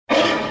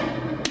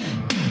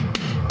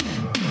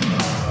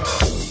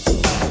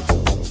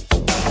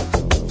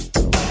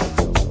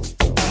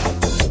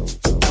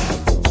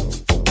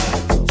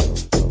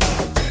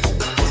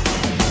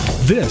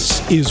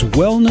This is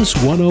Wellness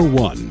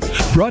 101,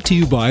 brought to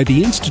you by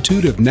the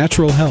Institute of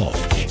Natural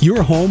Health,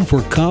 your home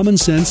for common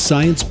sense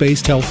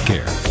science-based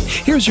healthcare.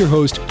 Here's your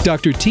host,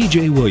 Dr.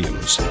 TJ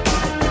Williams.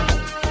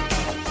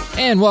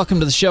 And welcome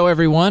to the show,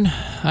 everyone.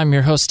 I'm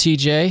your host,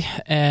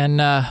 TJ,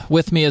 and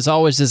with me, as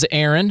always, is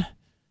Erin.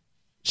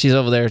 She's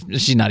over there.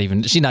 She's not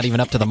even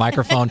up to the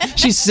microphone.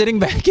 She's sitting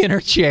back in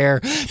her chair,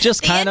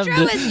 just kind of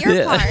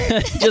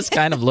just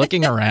kind of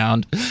looking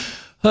around.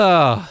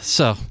 Oh,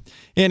 so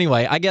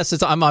anyway, I guess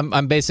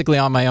I'm basically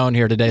on my own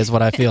here today, is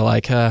what I feel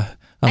like. I'm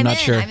not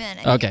sure. I'm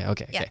in.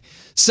 Okay.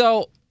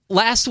 So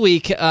last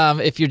week,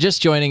 if you're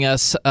just joining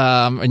us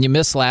and you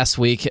missed last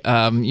week,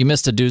 you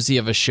missed a doozy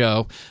of a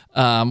show.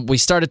 We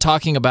started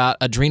talking about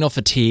adrenal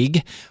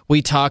fatigue.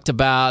 We talked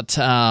about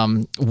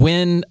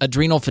when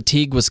adrenal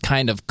fatigue was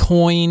kind of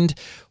coined,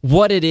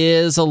 what it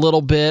is a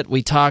little bit.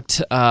 We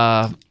talked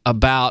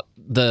about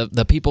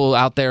the people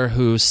out there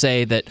who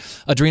say that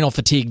adrenal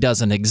fatigue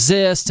doesn't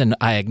exist, and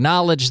I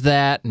acknowledge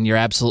that, and you're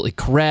absolutely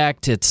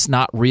correct. It's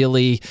not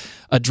really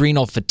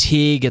adrenal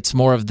fatigue. It's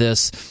more of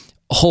this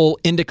whole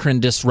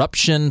endocrine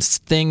disruption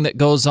thing that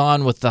goes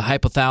on with the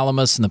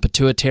hypothalamus and the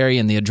pituitary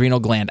and the adrenal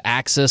gland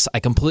axis. I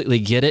completely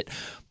get it,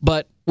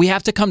 but we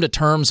have to come to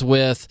terms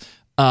with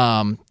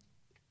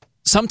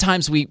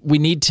sometimes we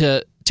need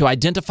to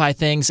identify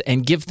things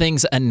and give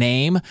things a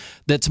name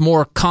that's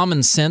more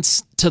common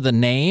sense to the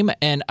name,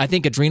 and I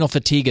think adrenal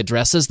fatigue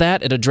addresses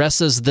that. It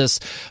addresses this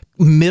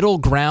middle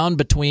ground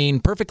between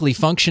perfectly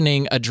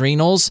functioning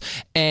adrenals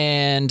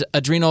and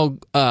adrenal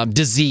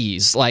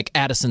disease, like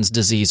Addison's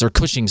disease or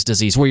Cushing's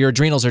disease, where your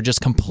adrenals are just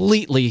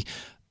completely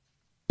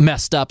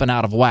messed up and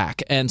out of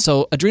whack. And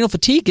so adrenal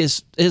fatigue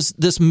is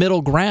this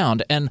middle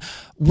ground, and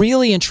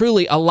really and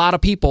truly a lot of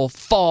people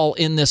fall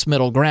in this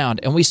middle ground,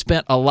 and we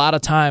spent a lot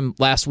of time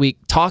last week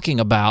talking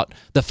about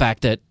the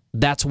fact that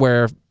that's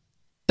where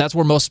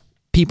most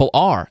people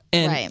are.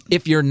 And right.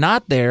 If you're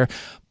not there,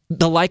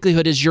 the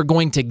likelihood is you're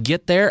going to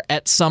get there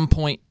at some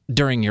point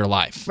during your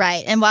life.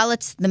 Right. And while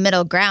it's the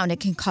middle ground, it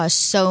can cause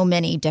so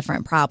many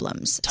different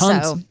problems.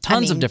 Tons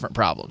of different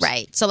problems.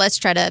 Right. So let's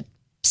try to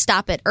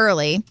stop it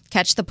early,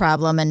 catch the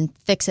problem, and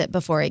fix it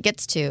before it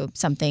gets to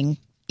something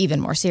even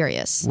more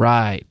serious.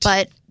 Right.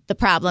 But the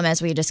problem,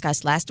 as we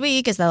discussed last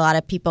week, is that a lot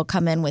of people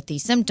come in with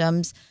these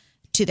symptoms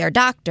to their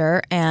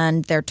doctor,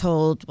 and they're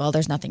told, well,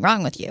 there's nothing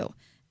wrong with you.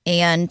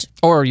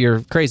 Or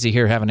you're crazy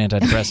here, have an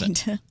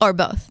antidepressant. Right. Or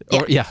both.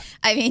 Yeah.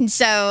 I mean,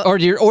 so...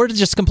 Or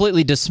just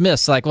completely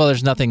dismiss, like, well,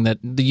 there's nothing that...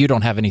 You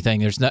don't have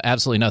anything. There's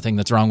absolutely nothing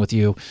that's wrong with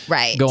you.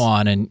 Right. Go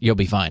on, and you'll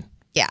be fine.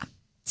 Yeah.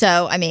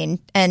 So, I mean,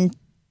 and...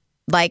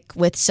 like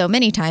with so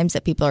many times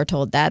that people are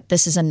told that,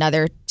 this is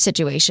another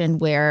situation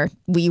where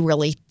we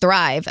really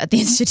thrive at the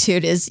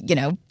Institute is,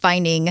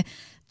 finding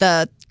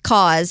the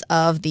cause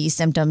of these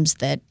symptoms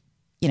that,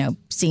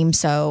 seem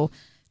so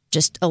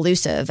just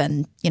elusive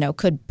and,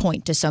 could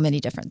point to so many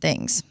different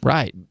things.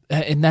 Right.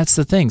 And that's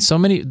the thing.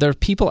 There are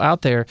people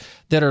out there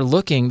that are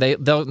looking,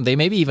 they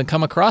maybe even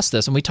come across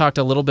this. And we talked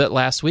a little bit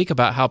last week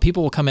about how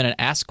people will come in and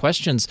ask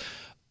questions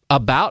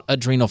about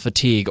adrenal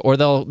fatigue, or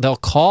they'll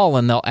call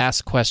and they'll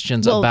ask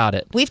questions about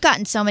it. We've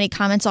gotten so many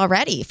comments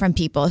already from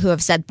people who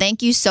have said,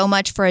 thank you so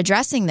much for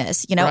addressing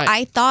this. Right.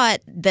 I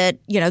thought that,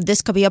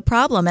 this could be a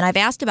problem, and I've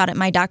asked about it.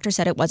 My doctor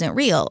said it wasn't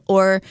real.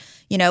 Or,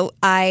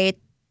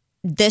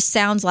 this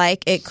sounds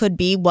like it could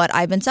be what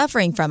I've been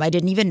suffering from. I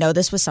didn't even know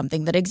this was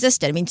something that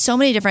existed. I mean, so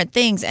many different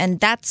things. And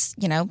that's,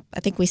 I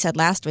think we said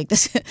last week,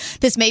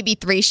 this may be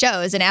 3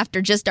 shows. And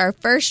after just our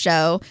first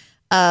show,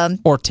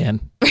 or 10.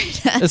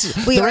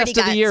 The rest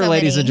of the year,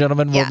 ladies and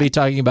gentlemen, we'll be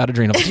talking about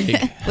adrenal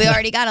fatigue. We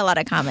already got a lot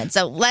of comments,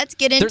 so let's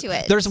get into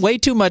it. There's way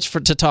too much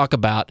to talk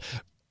about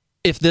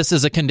if this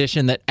is a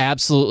condition that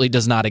absolutely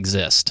does not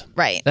exist.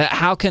 Right.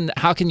 How can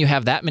you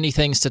have that many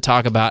things to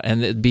talk about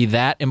and it be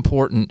that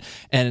important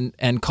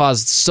and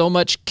cause so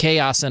much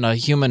chaos in a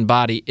human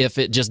body if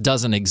it just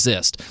doesn't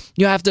exist?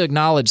 You have to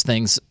acknowledge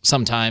things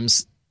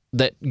sometimes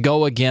that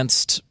go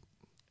against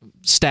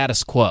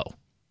status quo.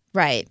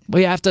 Right.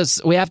 We have to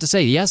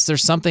say, yes,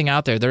 there's something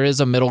out there. There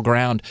is a middle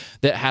ground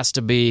that has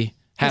to be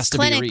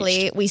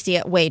clinically, we see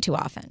it way too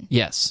often.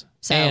 Yes.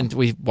 So. And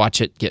we watch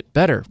it get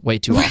better way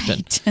too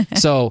often.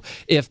 So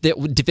if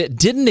it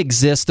didn't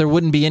exist, there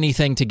wouldn't be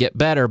anything to get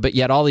better, but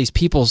yet all these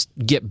people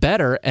get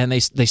better and they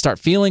start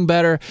feeling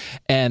better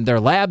and their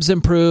labs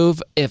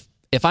improve. If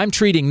I'm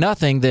treating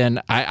nothing,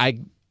 then I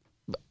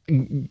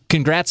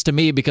congrats to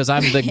me, because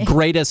I'm the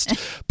greatest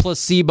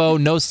placebo,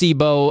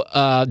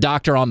 nocebo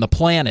doctor on the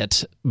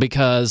planet,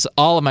 because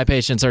all of my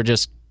patients are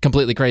just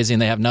completely crazy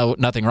and they have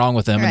nothing wrong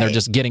with them, right. And they're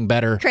just getting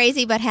better.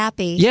 Crazy but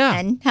happy,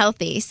 and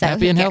healthy. So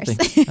happy and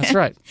healthy. That's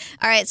right.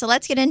 All right, so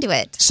let's get into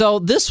it. So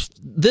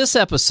this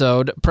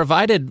episode,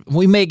 provided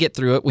we may get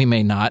through it, we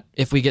may not.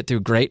 If we get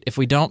through, great. If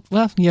we don't,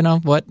 well, you know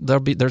what?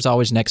 There's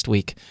always next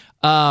week.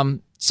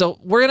 So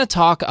we're going to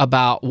talk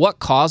about what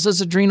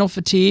causes adrenal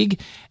fatigue.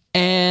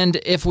 And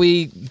if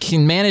we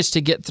can manage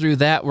to get through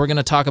that, we're going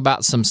to talk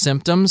about some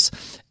symptoms.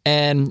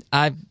 And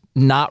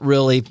not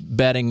really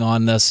betting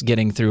on this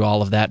getting through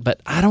all of that,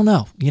 but I don't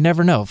know. You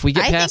never know. If we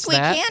get past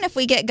that. I think we can if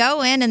we get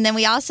going, and then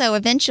we also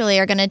eventually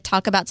are going to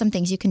talk about some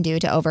things you can do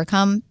to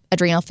overcome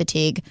adrenal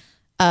fatigue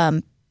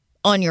on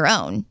your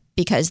own,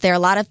 because there are a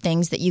lot of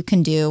things that you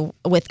can do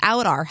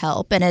without our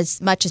help, and as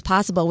much as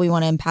possible, we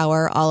want to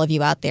empower all of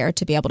you out there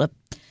to be able to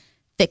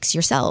fix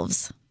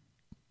yourselves.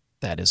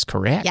 That is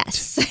correct.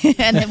 Yes.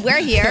 And then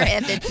we're here.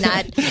 If it's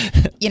not,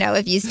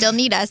 if you still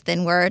need us,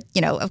 then we're,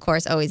 of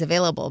course, always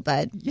available.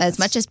 But as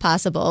much as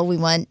possible, we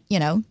want,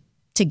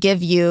 to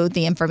give you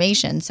the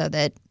information so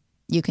that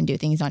you can do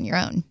things on your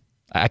own.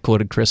 I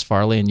quoted Chris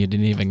Farley and you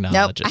didn't even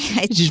acknowledge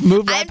it. You just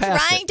moved right past it. I'm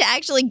trying to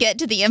actually get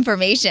to the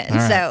information.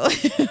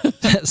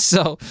 Right.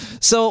 So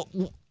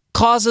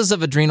causes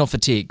of adrenal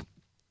fatigue.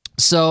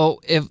 So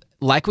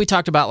like we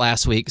talked about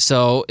last week,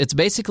 so it's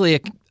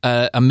basically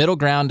a middle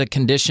ground, a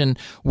condition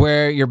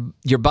where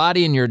your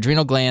body and your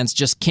adrenal glands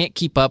just can't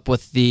keep up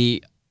with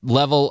the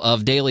level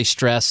of daily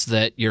stress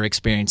that you're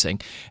experiencing.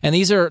 And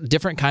these are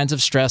different kinds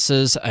of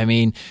stresses. I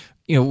mean,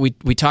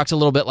 we talked a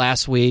little bit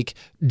last week.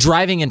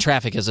 Driving in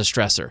traffic is a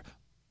stressor.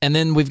 And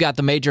then we've got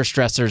the major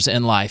stressors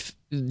in life,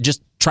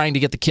 just trying to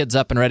get the kids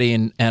up and ready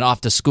and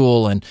off to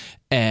school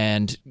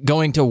and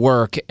going to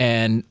work.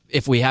 And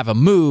if we have a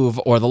move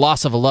or the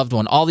loss of a loved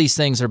one, all these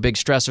things are big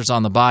stressors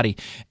on the body.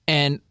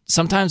 And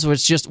sometimes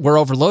we're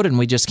overloaded and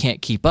we just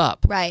can't keep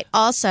up. Right.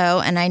 Also,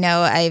 and I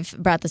know I've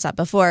brought this up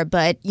before,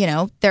 but,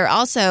 there are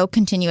also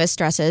continuous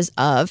stresses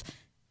of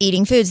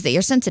eating foods that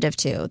you're sensitive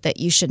to that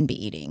you shouldn't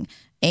be eating.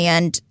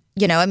 And,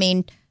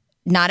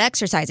 not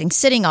exercising,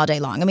 sitting all day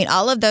long.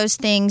 All of those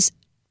things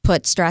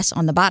put stress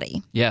on the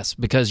body. Yes,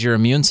 because your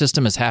immune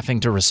system is having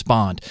to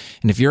respond.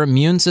 And if your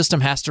immune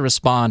system has to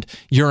respond,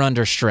 you're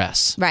under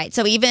stress. Right.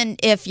 So even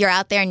if you're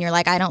out there and you're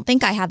like, I don't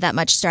think I have that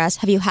much stress,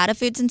 have you had a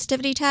food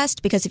sensitivity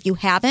test? Because if you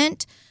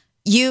haven't,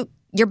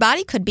 your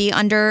body could be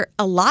under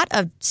a lot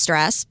of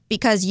stress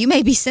because you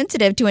may be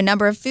sensitive to a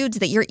number of foods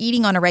that you're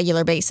eating on a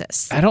regular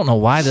basis. I don't know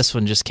why this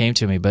one just came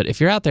to me, but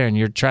if you're out there and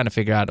you're trying to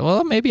figure out,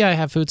 well, maybe I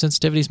have food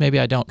sensitivities, maybe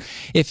I don't.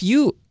 If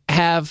you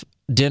have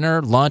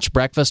dinner, lunch,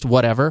 breakfast,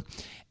 whatever,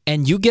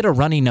 and you get a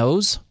runny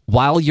nose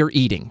while you're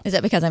eating. Is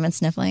that because I've been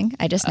sniffling?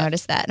 I just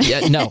noticed that.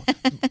 Yeah, no,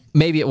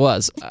 maybe it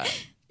was.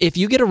 If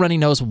you get a runny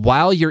nose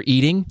while you're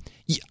eating,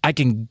 I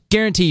can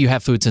guarantee you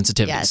have food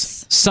sensitivities.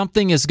 Yes.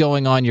 Something is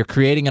going on. You're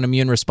creating an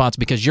immune response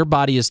because your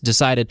body has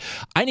decided,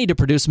 I need to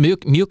produce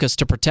mucus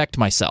to protect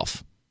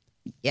myself.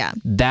 Yeah.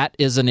 That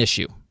is an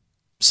issue.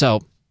 So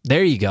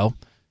there you go.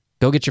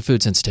 Go get your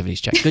food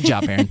sensitivities checked. Good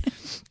job, Erin.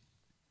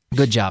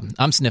 Good job.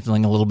 I'm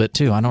sniffling a little bit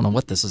too. I don't know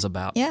what this is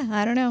about. Yeah,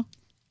 I don't know.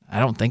 I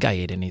don't think I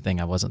ate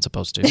anything I wasn't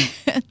supposed to.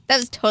 That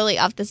was totally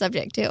off the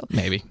subject, too.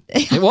 Maybe.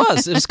 It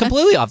was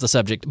completely off the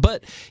subject.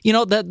 But,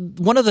 that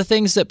one of the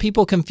things that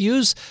people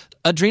confuse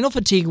adrenal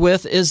fatigue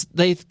with is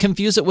they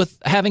confuse it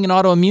with having an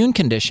autoimmune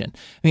condition.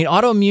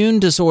 Autoimmune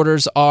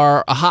disorders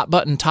are a hot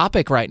button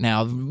topic right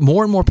now.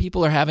 More and more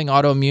people are having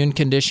autoimmune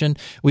condition.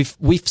 We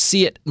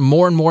see it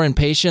more and more in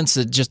patients.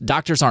 That just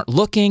doctors aren't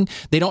looking.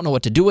 They don't know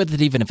what to do with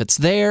it, even if it's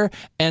there.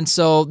 And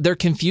so they're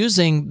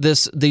confusing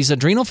these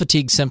adrenal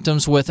fatigue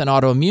symptoms with an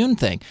autoimmune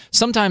thing.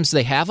 Sometimes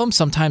they have them,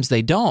 sometimes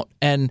they don't.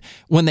 And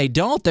when they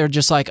don't, they're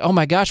just like, oh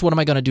my gosh, what am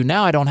I going to do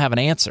now? I don't have an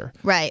answer.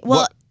 Right.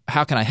 Well,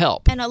 how can I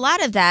help? And a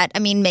lot of that,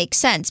 makes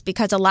sense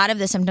because a lot of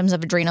the symptoms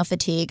of adrenal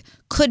fatigue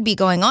could be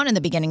going on in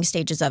the beginning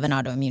stages of an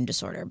autoimmune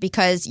disorder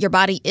because your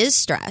body is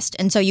stressed.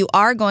 And so you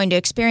are going to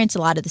experience a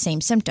lot of the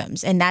same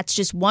symptoms. And that's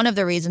just one of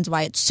the reasons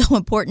why it's so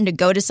important to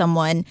go to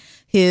someone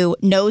who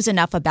knows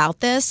enough about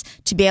this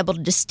to be able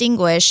to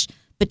distinguish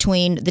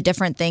between the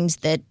different things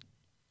that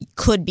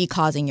could be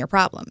causing your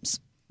problems.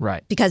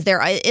 Right. Because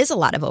there is a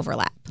lot of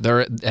overlap.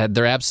 There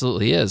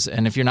absolutely is.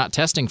 And if you're not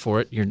testing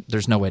for it,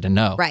 there's no way to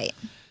know. Right.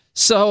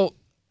 So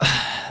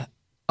a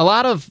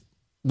lot of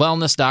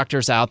wellness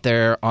doctors out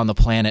there on the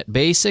planet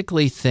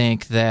basically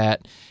think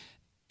that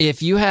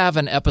if you have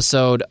an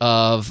episode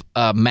of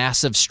a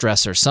massive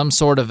stressor, some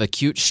sort of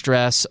acute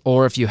stress,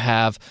 or if you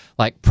have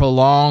like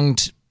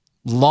prolonged,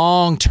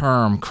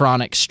 long-term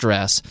chronic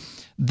stress,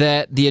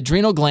 that the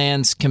adrenal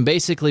glands can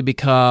basically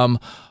become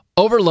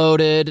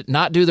overloaded,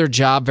 not do their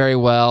job very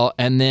well,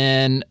 and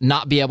then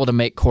not be able to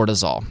make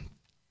cortisol.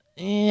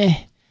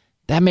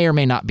 That may or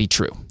may not be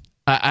true.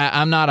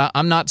 I'm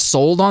not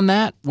sold on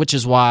that, which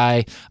is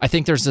why I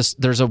think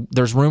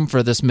there's room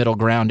for this middle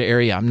ground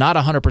area. I'm not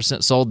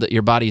 100% sold that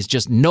your body is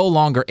just no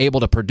longer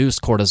able to produce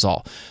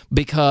cortisol,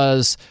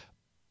 because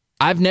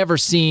I've never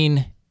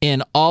seen,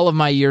 in all of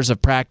my years of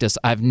practice,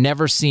 I've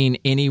never seen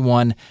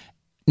anyone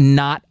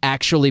not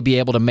actually be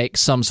able to make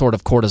some sort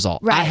of cortisol.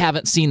 Right. I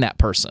haven't seen that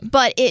person.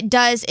 But it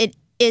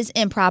is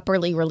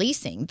improperly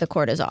releasing the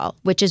cortisol,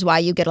 which is why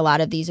you get a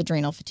lot of these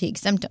adrenal fatigue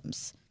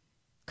symptoms.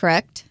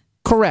 Correct?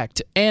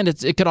 Correct. And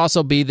it could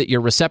also be that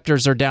your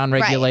receptors are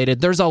downregulated.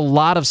 Right. There's a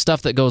lot of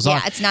stuff that goes on.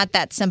 Yeah, it's not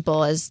that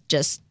simple as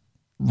just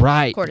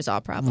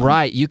cortisol problem.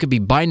 Right. You could be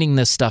binding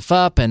this stuff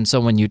up. And so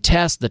when you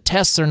test, the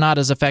tests are not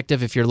as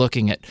effective if you're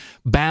looking at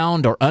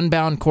bound or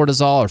unbound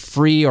cortisol or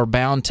free or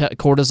bound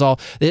cortisol.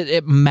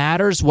 It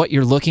matters what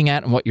you're looking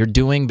at and what you're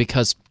doing,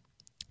 because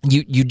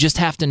you just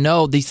have to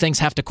know these things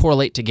have to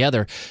correlate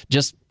together.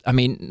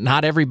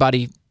 Not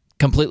everybody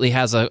completely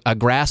has a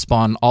grasp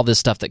on all this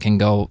stuff that can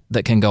go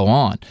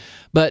on.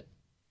 But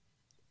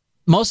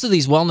most of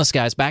these wellness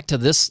guys, back to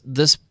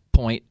this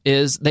point,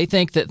 is they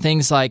think that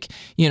things like,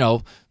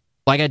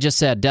 like I just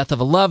said, death of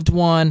a loved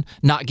one,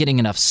 not getting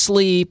enough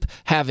sleep,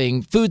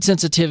 having food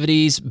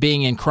sensitivities,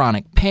 being in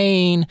chronic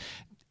pain,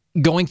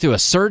 going through a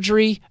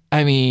surgery,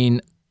 having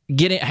an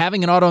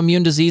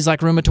autoimmune disease like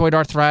rheumatoid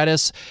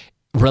arthritis,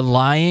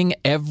 relying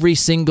every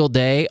single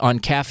day on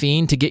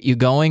caffeine to get you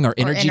going, or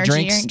energy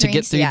drinks to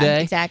get through your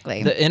day.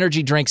 Exactly. The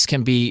energy drinks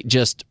can be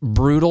just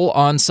brutal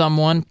on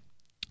someone.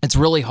 It's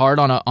really hard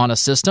on a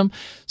system.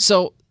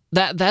 So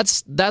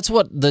that's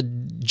what the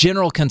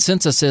general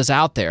consensus is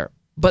out there.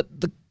 But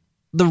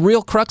the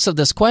real crux of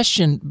this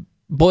question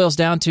boils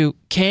down to,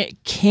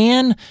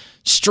 can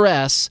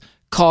stress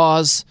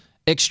cause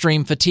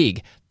extreme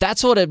fatigue?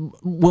 That's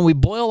when we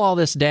boil all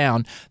this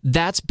down,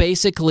 that's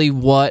basically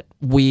what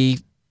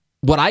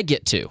I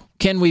get to.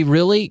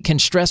 Can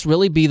stress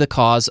really be the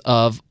cause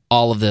of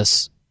all of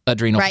this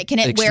adrenal? Right. Can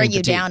it wear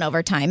you down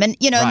over time? And,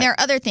 and there are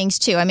other things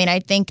too. I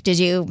think, did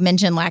you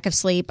mention lack of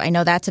sleep? I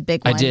know that's a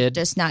big one. I did.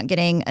 Just not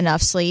getting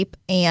enough sleep,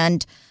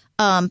 and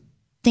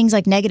things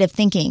like negative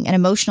thinking and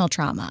emotional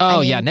trauma.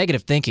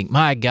 Negative thinking.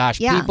 My gosh,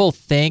 people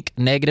think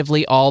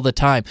negatively all the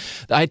time.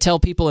 I tell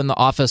people in the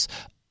office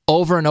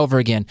over and over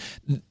again,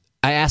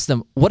 I ask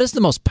them, what is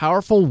the most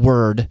powerful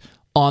word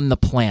on the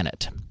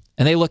planet?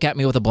 And they look at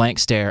me with a blank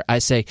stare. I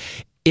say,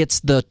 it's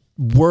the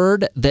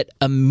word that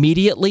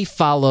immediately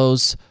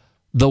follows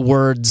the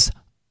words,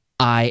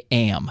 I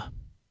am.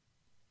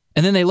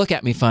 And then they look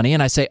at me funny,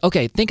 and I say,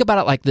 okay, think about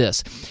it like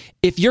this.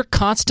 If you're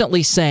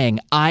constantly saying,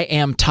 I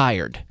am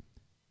tired,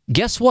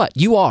 guess what?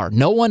 You are.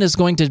 No one's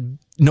going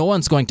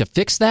to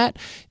fix that.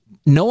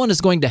 No one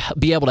is going to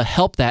be able to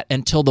help that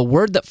until the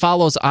word that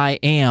follows I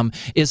am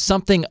is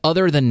something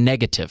other than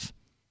negative.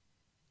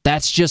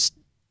 That's just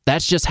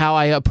how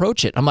I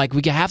approach it. I'm like,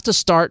 you have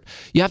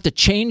to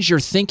change your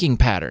thinking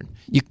pattern.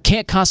 You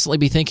can't constantly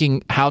be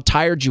thinking how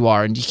tired you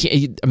are. And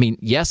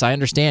yes, I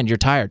understand you're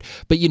tired,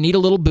 but you need a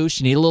little boost.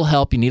 You need a little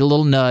help. You need a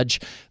little nudge.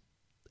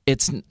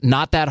 It's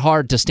not that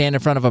hard to stand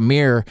in front of a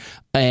mirror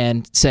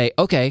and say,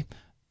 okay,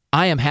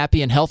 I am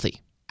happy and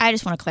healthy. I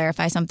just want to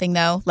clarify something,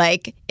 though.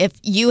 Like, if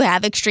you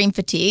have extreme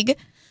fatigue,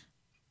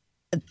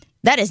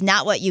 that is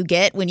not what you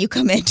get when you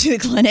come into the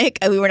clinic.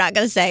 We were not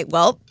going to say,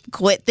 well,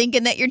 quit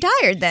thinking that you're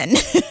tired then.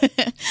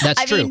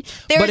 That's true.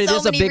 But it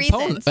is a big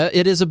reasons.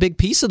 It is a big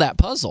piece of that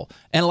puzzle.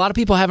 And a lot of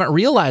people haven't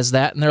realized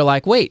that, and they're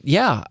like, wait,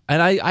 yeah.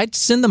 And I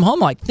send them home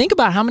like, think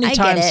about how many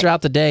times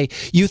throughout the day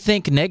you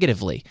think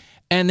negatively.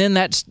 And then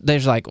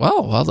there's like,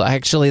 well,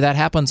 actually that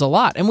happens a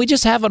lot. And we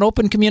just have an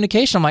open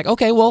communication. I'm like,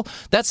 okay, well,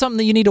 that's something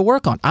that you need to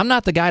work on. I'm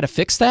not the guy to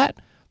fix that,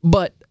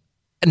 but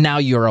now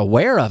you're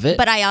aware of it.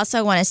 But I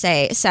also want to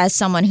say, as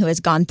someone who has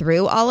gone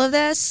through all of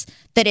this,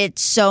 that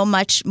it's so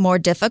much more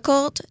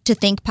difficult to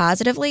think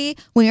positively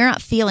when you're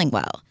not feeling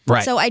well.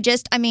 Right. So I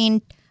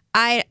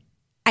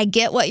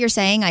get what you're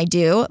saying, I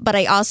do, but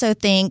I also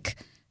think,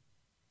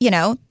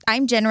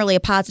 I'm generally a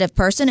positive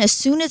person. As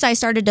soon as I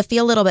started to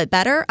feel a little bit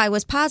better, I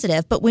was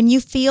positive. But when you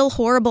feel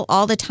horrible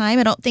all the time,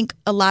 I don't think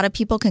a lot of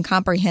people can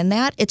comprehend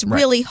that. It's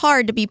really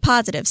hard to be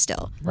positive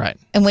still. Right.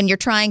 And when you're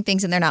trying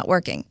things and they're not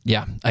working.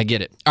 Yeah, I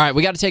get it. All right,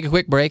 we got to take a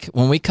quick break.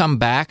 When we come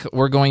back,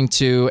 we're going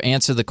to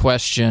answer the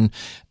question,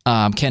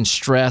 can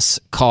stress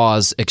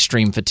cause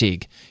extreme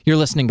fatigue? You're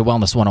listening to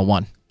Wellness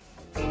 101.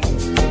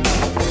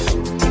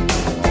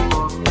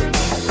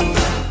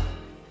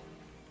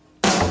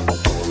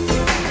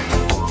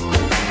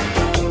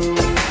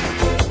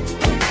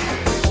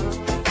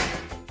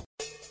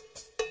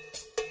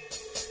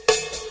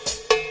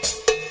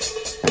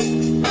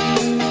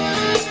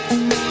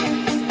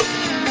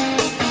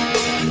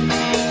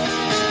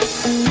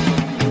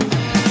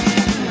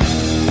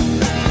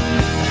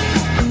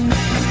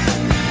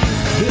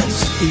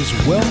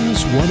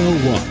 Wellness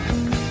 101.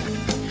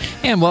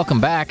 And welcome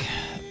back.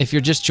 If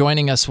you're just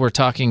joining us, we're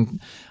talking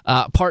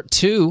part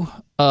 2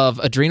 of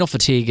adrenal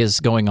fatigue is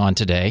going on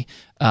today.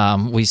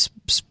 We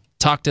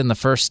talked in the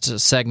first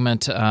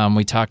segment,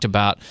 we talked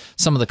about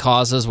some of the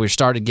causes. We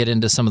started to get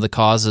into some of the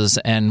causes,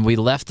 and we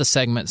left the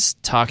segments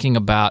talking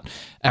about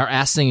or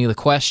asking you the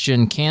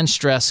question, can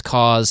stress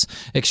cause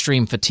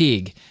extreme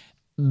fatigue?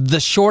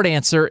 The short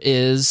answer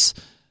is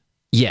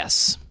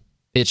yes,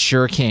 it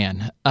sure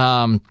can.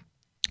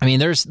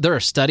 There are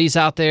studies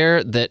out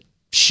there that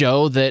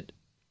show that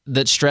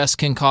stress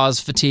can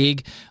cause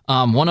fatigue.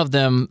 One of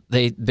them,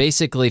 they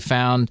basically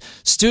found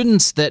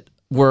students that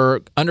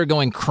were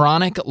undergoing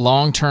chronic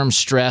long-term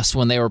stress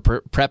when they were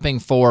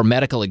prepping for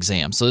medical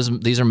exams. So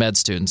these are med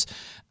students.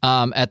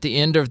 At the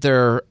end of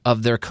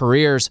their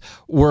careers,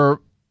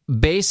 were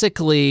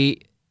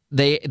basically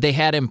they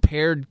had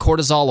impaired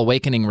cortisol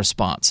awakening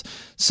response.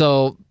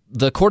 So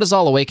the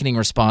cortisol awakening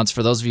response,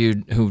 for those of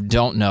you who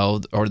don't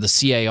know, or the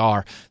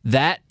CAR,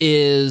 that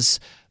is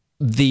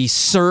the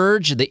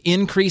surge, the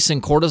increase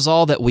in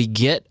cortisol that we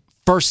get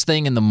first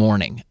thing in the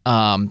morning.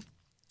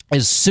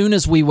 As soon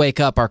as we wake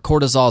up, our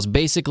cortisol is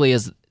basically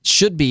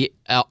should be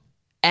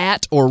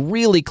at or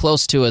really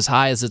close to as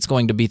high as it's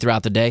going to be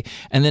throughout the day,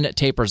 and then it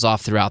tapers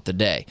off throughout the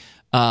day.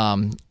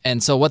 And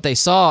so what they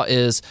saw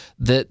is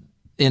that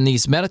in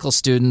these medical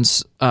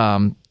students,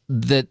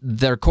 that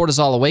their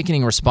cortisol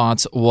awakening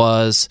response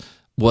was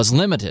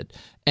limited.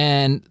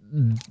 And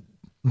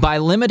by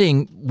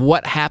limiting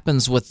what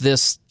happens with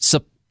this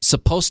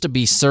supposed to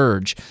be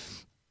surge,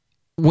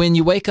 when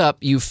you wake up,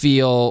 you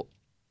feel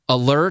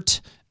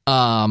alert.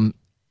 If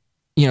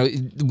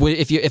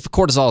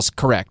cortisol is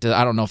correct,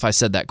 I don't know if I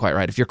said that quite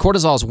right. If your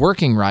cortisol is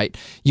working right,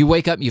 you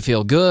wake up, you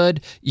feel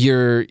good.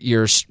 You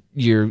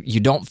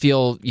don't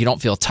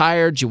feel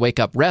tired. You wake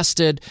up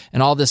rested,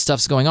 and all this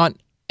stuff's going on,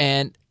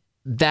 and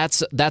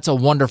that's a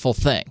wonderful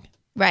thing.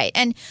 Right,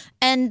 and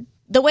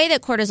the way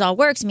that cortisol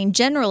works, I mean,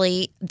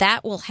 generally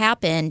that will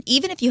happen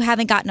even if you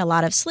haven't gotten a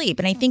lot of sleep.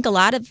 And I think a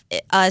lot of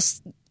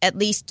us, at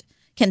least,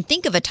 can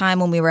think of a time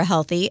when we were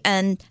healthy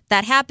and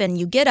that happened.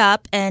 You get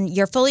up and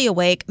you're fully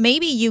awake.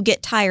 Maybe you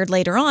get tired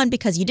later on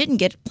because you didn't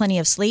get plenty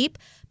of sleep,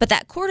 but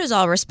that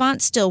cortisol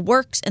response still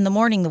works in the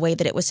morning the way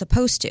that it was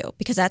supposed to,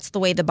 because that's the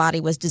way the body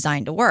was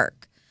designed to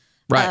work.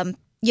 Right.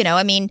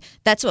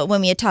 That's what,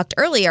 when we had talked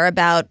earlier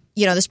about,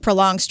 this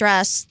prolonged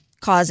stress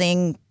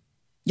causing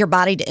your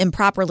body to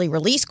improperly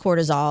release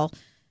cortisol,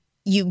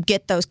 you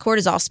get those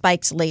cortisol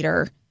spikes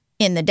later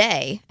in the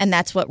day, and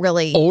that's what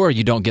really... Or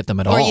you don't get them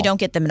at all. Or you don't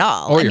get them at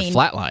all. Or you're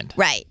flatlined.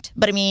 Right.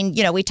 But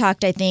we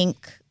talked, I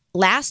think,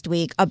 last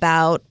week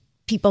about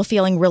people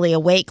feeling really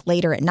awake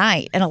later at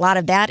night, and a lot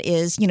of that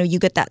is, you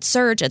get that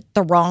surge at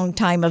the wrong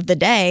time of the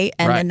day,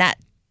 and then that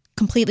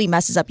completely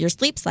messes up your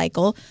sleep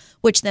cycle,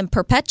 which then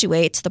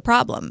perpetuates the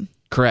problem.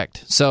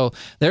 Correct. So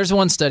there's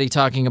one study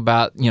talking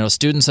about,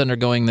 students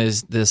undergoing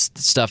this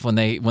stuff when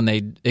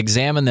they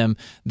examine them,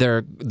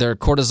 their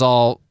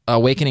cortisol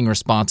awakening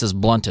response is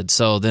blunted.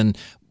 So then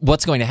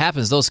what's going to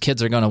happen is those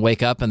kids are going to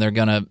wake up and they're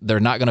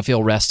not going to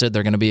feel rested.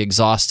 They're going to be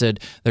exhausted.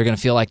 They're going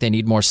to feel like they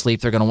need more sleep.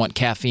 They're going to want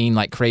caffeine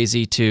like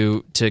crazy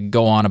to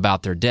go on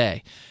about their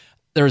day.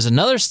 There was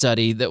another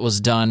study that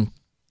was done.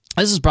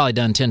 This was probably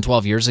done 10,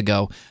 12 years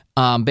ago.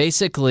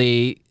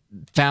 Basically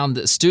found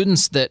that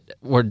students that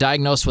were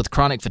diagnosed with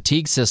chronic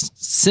fatigue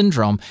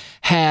syndrome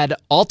had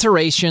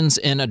alterations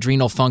in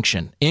adrenal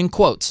function. In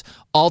quotes,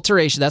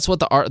 alteration. That's what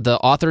the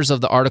authors of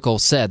the article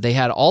said. They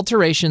had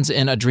alterations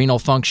in adrenal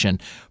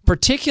function,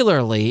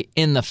 particularly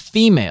in the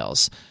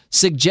females,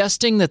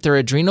 suggesting that their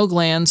adrenal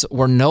glands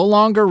were no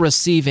longer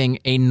receiving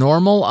a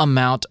normal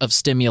amount of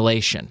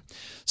stimulation.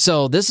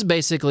 So this is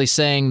basically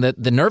saying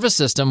that the nervous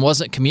system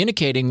wasn't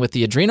communicating with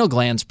the adrenal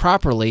glands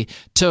properly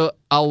to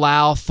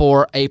allow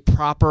for a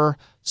proper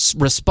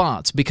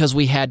response because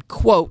we had,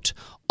 quote,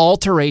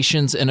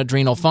 alterations in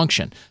adrenal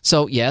function.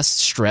 So yes,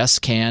 stress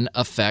can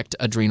affect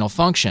adrenal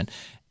function.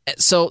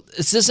 So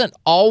this isn't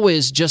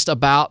always just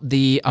about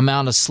the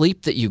amount of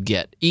sleep that you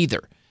get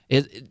either.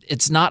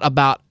 It's not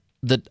about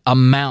the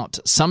amount.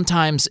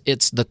 Sometimes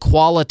it's the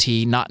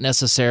quality, not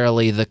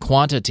necessarily the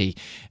quantity.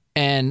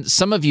 And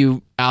some of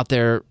you out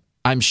there,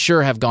 I'm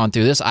sure, have gone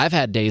through this. I've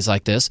had days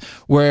like this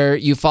where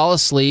you fall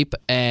asleep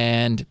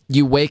and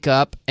you wake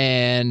up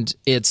and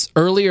it's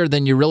earlier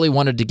than you really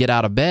wanted to get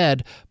out of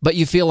bed, but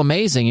you feel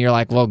amazing. You're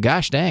like, well,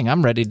 gosh dang,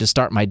 I'm ready to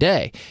start my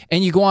day.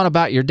 And you go on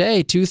about your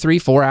day 2, 3,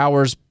 4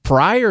 hours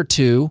prior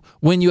to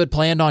when you had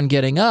planned on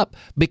getting up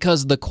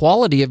because the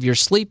quality of your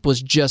sleep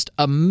was just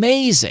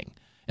amazing.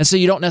 And so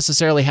you don't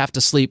necessarily have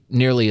to sleep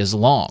nearly as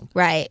long.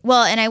 Right.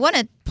 Well, and I want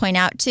to point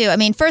out, too, I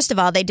mean, first of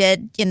all, they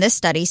did in this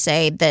study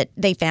say that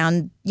they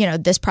found,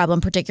 this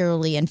problem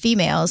particularly in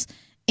females.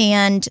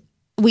 And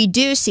we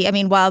do see, I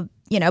mean, while,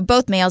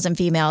 both males and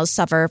females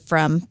suffer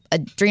from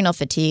adrenal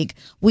fatigue,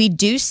 we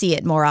do see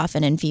it more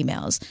often in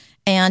females.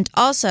 And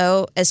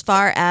also, as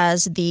far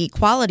as the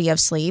quality of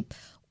sleep,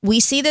 we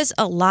see this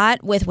a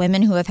lot with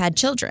women who have had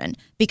children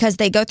because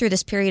they go through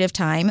this period of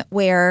time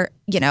where,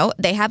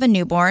 they have a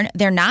newborn,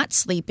 they're not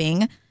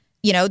sleeping,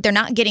 they're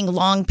not getting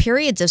long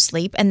periods of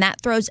sleep, and that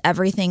throws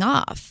everything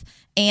off.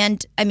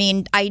 And I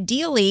mean,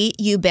 ideally,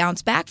 you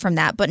bounce back from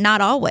that, but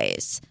not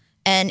always.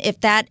 And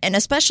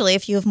especially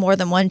if you have more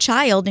than one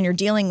child and you're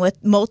dealing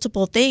with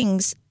multiple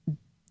things,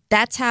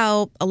 that's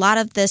how a lot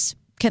of this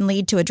can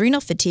lead to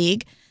adrenal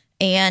fatigue.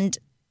 And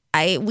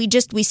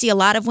we see a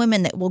lot of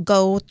women that will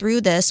go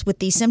through this with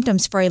these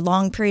symptoms for a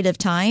long period of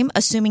time,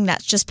 assuming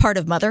that's just part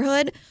of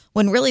motherhood,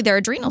 when really their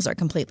adrenals are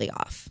completely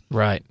off.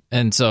 Right.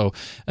 And so,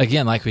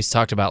 again, like we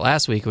talked about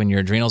last week, when your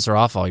adrenals are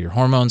off, all your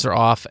hormones are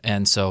off,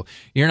 and so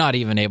you're not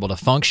even able to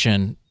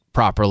function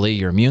properly.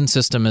 Your immune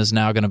system is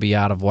now going to be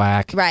out of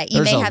whack. Right.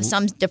 You may have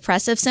some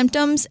depressive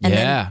symptoms,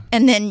 and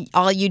then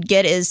all you'd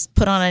get is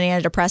put on an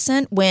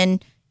antidepressant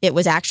when it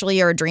was actually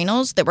your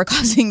adrenals that were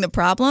causing the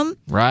problem.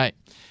 Right.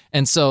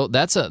 And so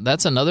that's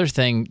another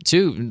thing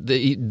too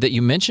that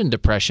you mentioned.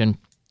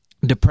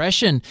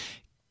 Depression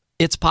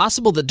it's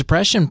possible that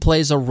depression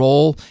plays a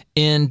role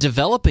in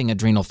developing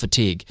adrenal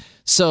fatigue.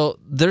 So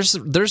there's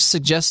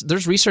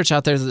research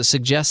out there that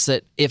suggests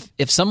that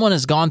if someone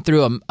has gone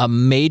through a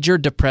major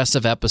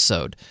depressive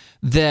episode,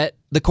 that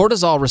the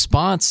cortisol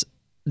response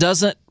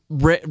doesn't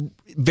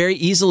very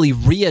easily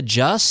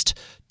readjust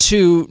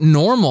to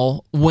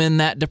normal when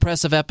that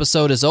depressive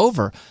episode is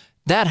over.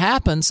 That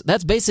happens,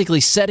 that's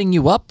basically setting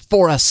you up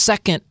for a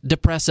second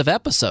depressive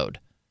episode.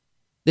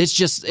 It's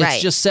just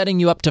setting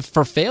you up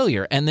for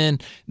failure, and then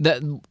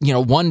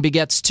one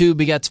begets two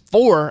begets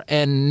four,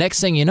 and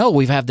next thing you know,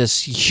 we've had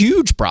this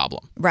huge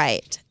problem.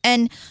 Right,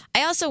 and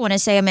I also want to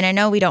say, I mean, I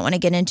know we don't want to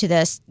get into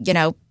this,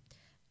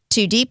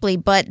 too deeply,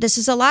 but this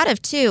is a lot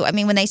of too. I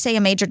mean, when they say a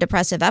major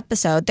depressive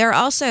episode, there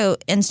are also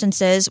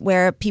instances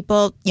where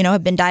people,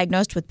 have been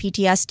diagnosed with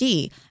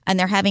PTSD, and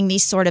they're having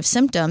these sort of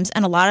symptoms,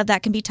 and a lot of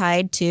that can be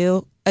tied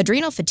to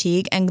adrenal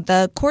fatigue and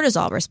the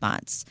cortisol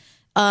response,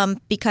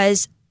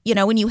 because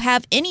when you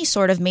have any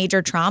sort of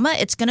major trauma,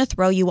 it's going to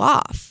throw you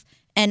off.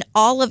 And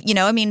all of,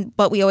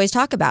 what we always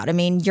talk about,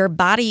 your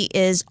body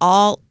is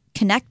all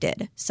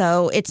connected.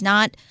 So it's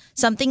not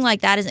something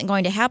like that isn't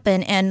going to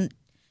happen and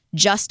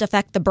just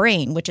affect the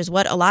brain, which is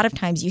what a lot of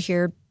times you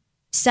hear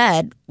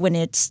said when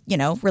it's,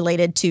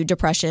 related to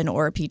depression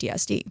or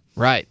PTSD.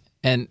 Right.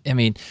 And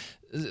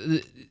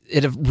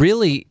it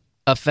really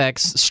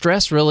affects,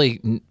 stress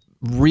really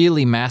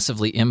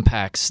massively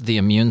impacts the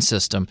immune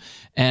system.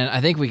 And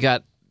I think we've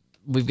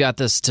got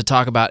this to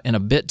talk about in a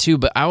bit too,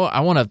 but I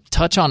want to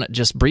touch on it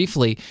just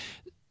briefly.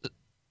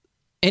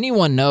 Any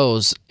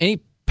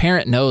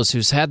parent knows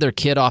who's had their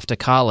kid off to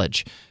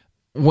college,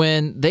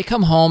 when they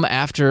come home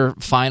after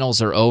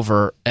finals are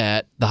over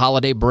at the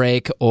holiday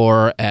break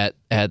or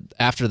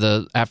after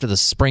the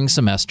spring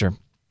semester,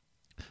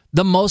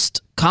 the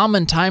most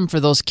common time for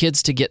those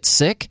kids to get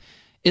sick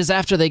is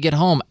after they get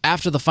home,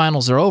 after the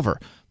finals are over.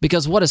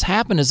 Because what has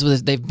happened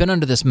is they've been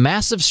under this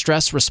massive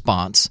stress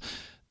response.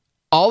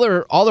 All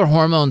their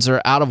hormones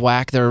are out of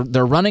whack. They're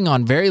running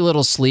on very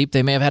little sleep.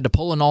 They may have had to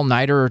pull an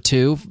all-nighter or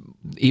two,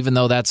 even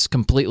though that's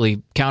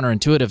completely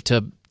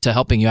counterintuitive to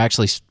helping you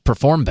actually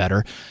perform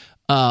better.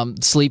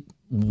 Sleep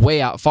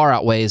far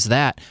outweighs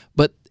that,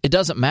 but it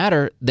doesn't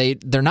matter.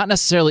 They're not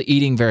necessarily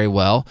eating very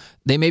well.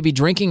 They may be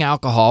drinking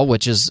alcohol,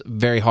 which is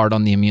very hard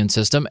on the immune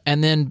system,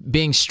 and then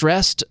being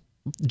stressed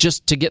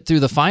just to get through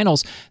the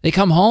finals. They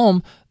come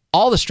home,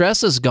 all the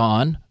stress is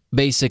gone,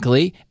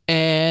 basically,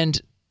 and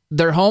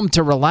they're home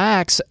to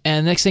relax,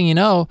 and next thing you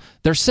know,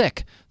 they're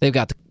sick. They've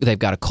got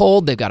a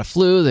cold, they've got a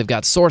flu, they've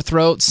got sore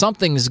throat,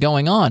 something's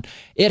going on.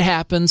 It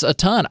happens a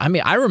ton.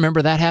 I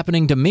remember that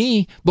happening to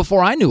me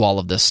before I knew all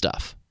of this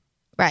stuff.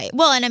 Right.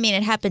 Well, and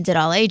it happens at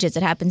all ages.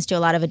 It happens to a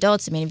lot of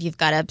adults. If you've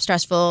got a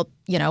stressful,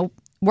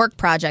 work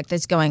project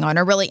that's going on,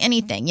 or really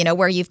anything,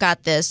 where you've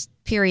got this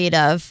period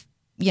of,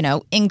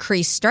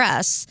 increased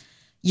stress,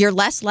 you're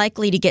less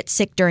likely to get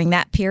sick during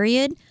that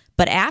period.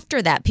 But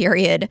after that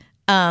period,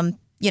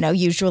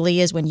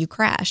 usually is when you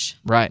crash.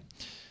 Right.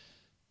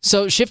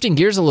 So shifting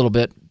gears a little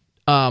bit,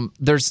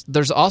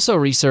 there's also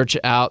research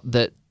out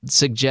that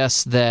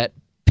suggests that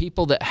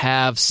people that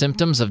have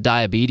symptoms of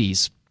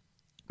diabetes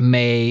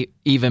may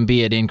even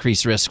be at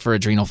increased risk for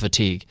adrenal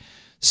fatigue.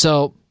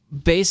 So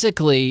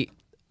basically,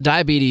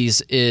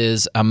 diabetes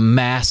is a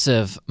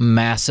massive,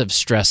 massive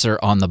stressor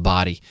on the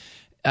body.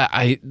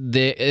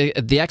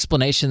 The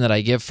explanation that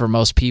I give for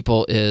most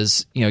people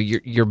is,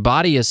 your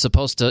body is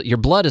your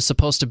blood is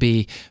supposed to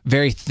be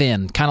very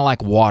thin, kind of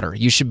like water.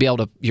 You should be able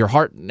to, your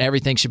heart and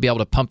everything should be able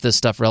to pump this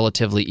stuff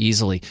relatively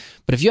easily.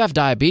 But if you have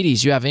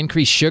diabetes, you have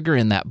increased sugar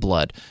in that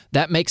blood.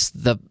 That makes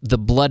the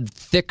blood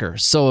thicker.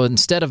 So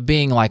instead of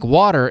being like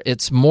water,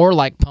 it's more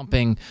like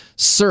pumping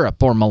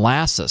syrup or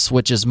molasses,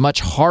 which is much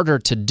harder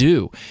to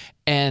do.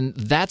 And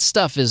that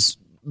stuff is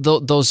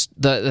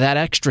that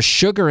extra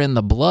sugar in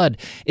the blood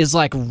is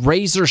like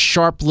razor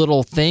sharp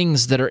little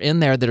things that are in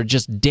there that are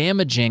just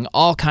damaging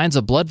all kinds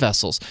of blood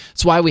vessels.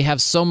 That's why we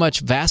have so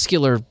much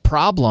vascular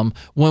problem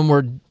when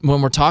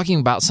we're talking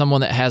about someone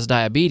that has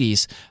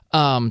diabetes,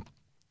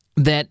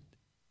 that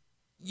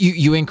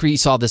you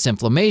increase all this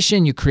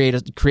inflammation, you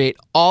create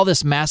all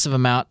this massive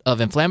amount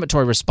of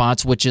inflammatory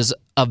response, which is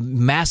a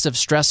massive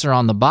stressor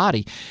on the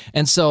body.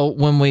 And so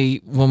when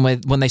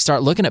they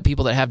start looking at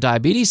people that have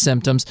diabetes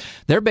symptoms,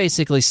 they're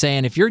basically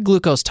saying if your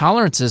glucose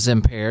tolerance is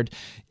impaired,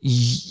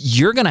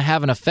 you're going to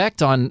have an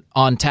effect on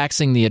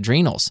taxing the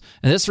adrenals.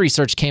 And this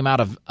research came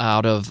out of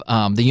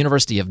the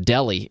University of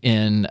Delhi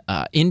in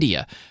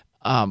India.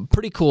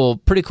 Pretty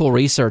cool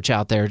research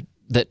out there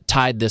that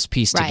tied this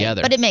piece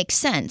together. But it makes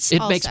sense.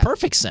 It makes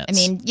perfect sense.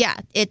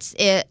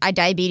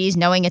 Diabetes,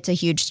 knowing it's a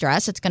huge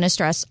stress, it's going to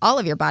stress all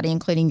of your body,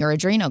 including your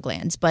adrenal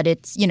glands. But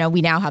it's,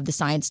 we now have the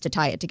science to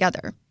tie it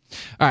together.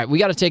 All right, we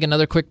got to take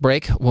another quick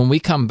break. When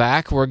we come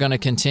back, we're going to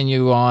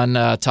continue on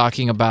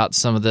talking about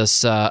some of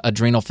this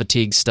adrenal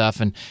fatigue stuff,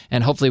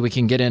 and hopefully we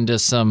can get into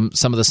some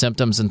of the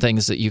symptoms and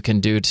things that you can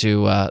do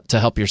to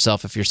help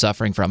yourself if you're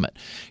suffering from it.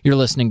 You're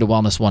listening to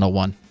Wellness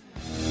 101.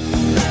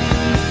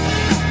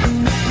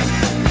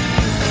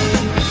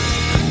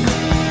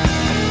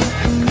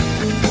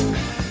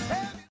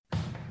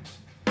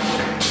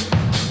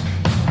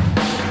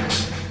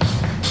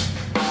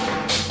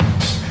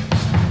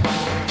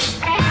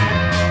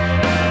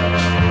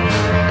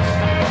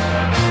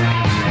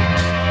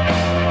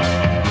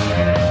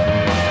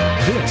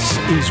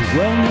 is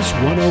Wellness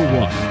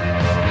 101.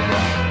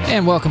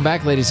 And welcome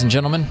back, ladies and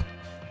gentlemen.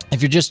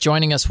 If you're just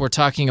joining us, we're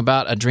talking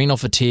about adrenal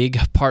fatigue,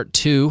 part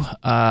 2.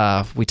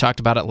 We talked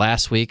about it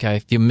last week.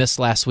 If you missed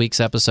last week's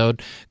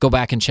episode, go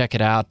back and check it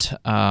out.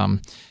 I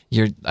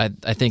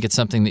think it's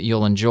something that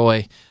you'll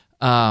enjoy.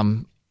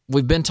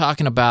 We've been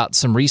talking about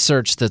some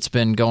research that's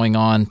been going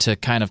on to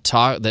kind of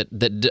talk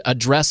that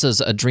addresses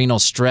adrenal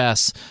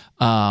stress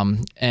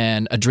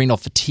and adrenal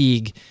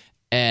fatigue,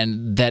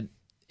 and that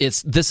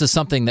this is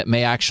something that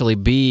may actually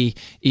be,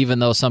 even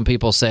though some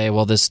people say,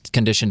 well, this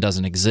condition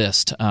doesn't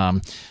exist.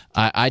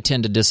 I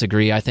tend to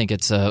disagree. I think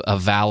it's a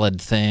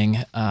valid thing.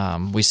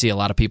 We see a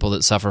lot of people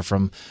that suffer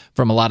from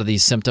a lot of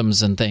these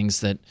symptoms and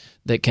things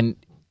that can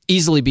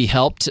easily be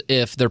helped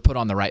if they're put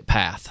on the right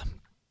path.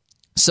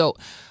 So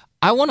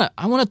I want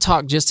to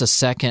talk just a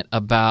second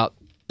about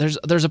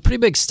there's a pretty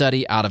big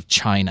study out of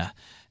China,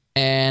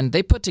 and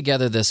they put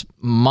together this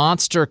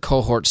monster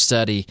cohort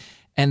study.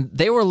 And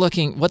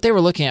what they were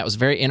looking at was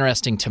very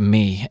interesting to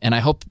me, and I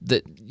hope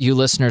that you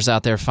listeners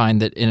out there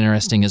find that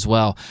interesting as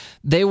well.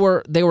 They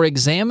were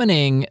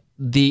examining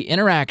the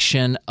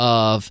interaction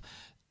of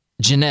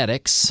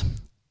genetics,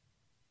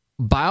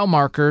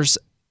 biomarkers,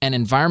 and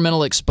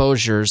environmental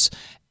exposures,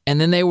 and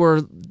then they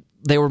were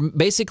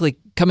basically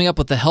coming up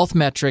with the health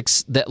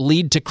metrics that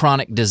lead to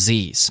chronic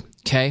disease.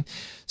 Okay,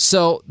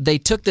 so they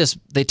took this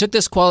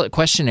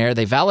questionnaire,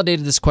 they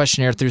validated this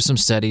questionnaire through some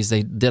studies,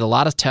 they did a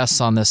lot of tests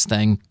on this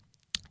thing.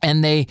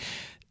 And they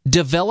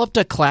developed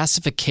a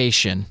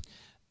classification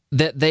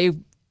that they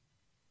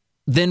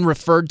then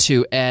referred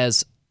to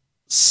as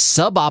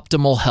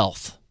suboptimal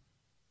health.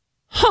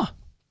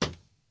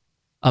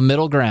 A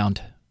middle ground.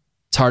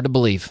 It's hard to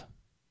believe.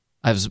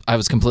 I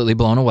was completely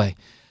blown away.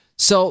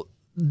 So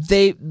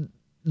the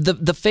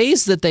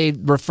phase that they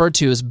referred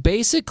to is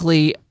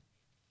basically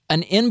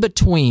an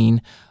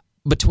in-between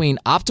between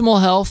optimal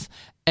health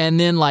and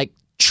then like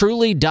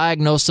truly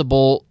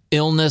diagnosable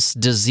illness,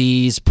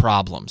 disease,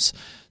 problems.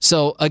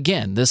 So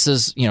again, this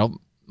is,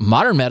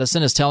 modern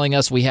medicine is telling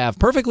us we have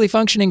perfectly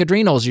functioning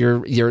adrenals,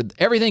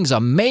 everything's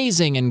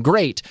amazing and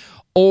great,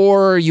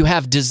 or you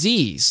have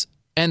disease,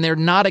 and they're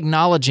not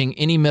acknowledging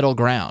any middle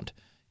ground.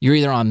 You're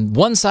either on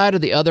one side or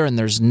the other, and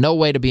there's no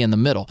way to be in the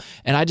middle.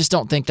 And I just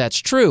don't think that's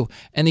true.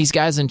 And these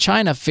guys in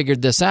China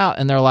figured this out,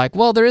 and they're like,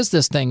 well, there is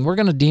this thing. We're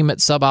going to deem it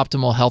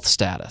suboptimal health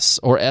status,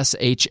 or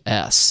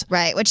SHS.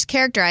 Right, which is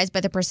characterized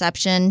by the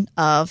perception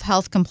of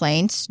health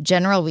complaints,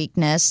 general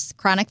weakness,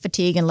 chronic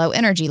fatigue, and low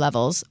energy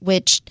levels,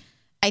 which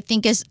I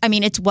think it's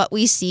what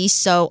we see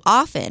so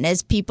often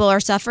as people are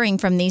suffering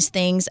from these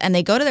things, and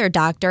they go to their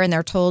doctor and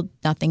they're told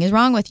nothing is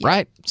wrong with you.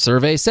 Right.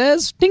 Survey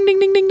says, ding, ding,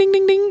 ding, ding, ding,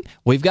 ding, ding.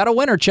 We've got a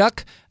winner,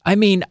 Chuck.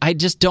 I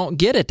just don't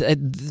get it.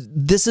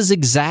 This is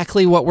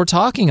exactly what we're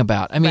talking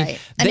about. Right.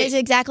 And it's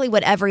exactly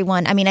what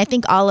everyone, I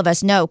think all of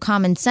us know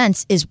common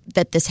sense is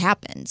that this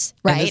happens,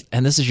 right?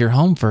 And this is your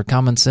home for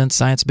common sense,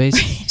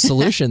 science-based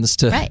solutions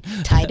to... Right.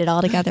 Tied it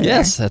all together.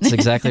 Yes, that's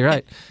exactly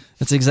right.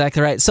 That's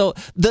exactly right. So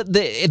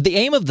the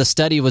aim of the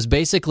study was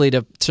basically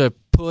to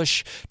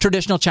push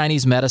traditional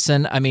Chinese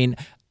medicine.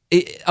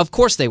 Of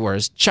course they were.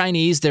 As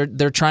Chinese,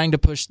 they're trying to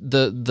push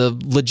the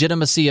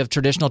legitimacy of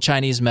traditional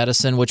Chinese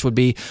medicine, which would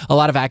be a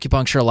lot of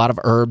acupuncture, a lot of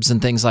herbs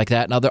and things like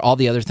that, and all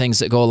the other things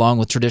that go along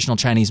with traditional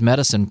Chinese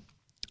medicine.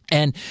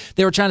 And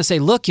they were trying to say,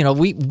 look,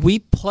 we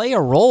play a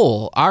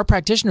role. Our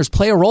practitioners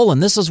play a role,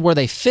 and this is where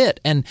they fit,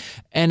 and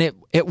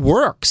it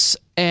works,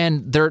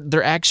 and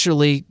they're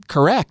actually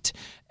correct.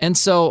 And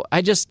so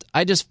I just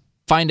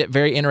find it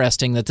very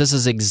interesting that this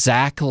is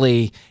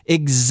exactly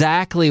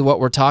what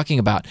we're talking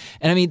about.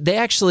 And they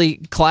actually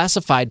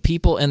classified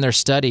people in their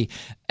study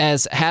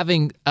as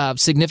having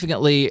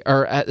significantly,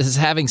 or as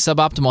having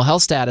suboptimal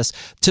health status,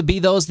 to be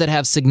those that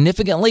have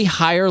significantly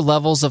higher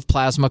levels of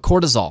plasma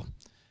cortisol.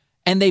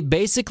 And they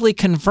basically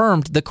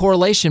confirmed the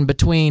correlation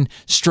between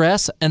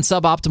stress and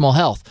suboptimal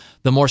health.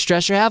 The more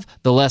stress you have,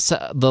 the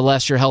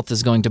less your health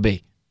is going to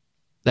be.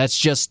 That's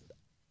just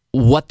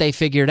what they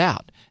figured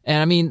out.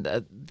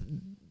 And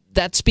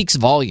that speaks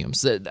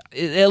volumes.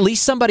 At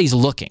least somebody's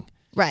looking.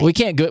 Right. We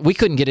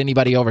couldn't get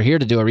anybody over here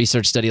to do a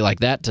research study like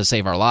that to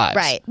save our lives.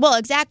 Right. Well,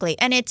 exactly.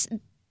 And it's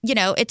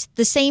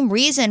the same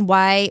reason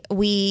why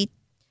we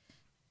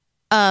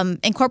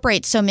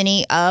incorporate so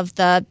many of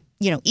the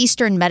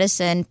Eastern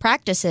medicine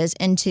practices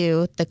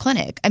into the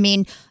clinic.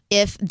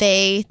 If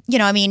they,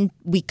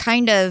 we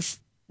kind of,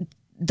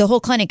 the whole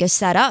clinic is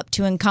set up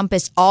to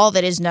encompass all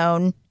that is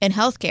known in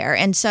healthcare.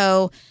 And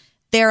so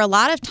there are a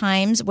lot of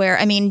times where,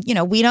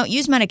 we don't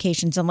use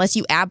medications unless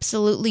you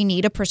absolutely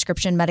need a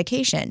prescription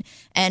medication.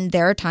 And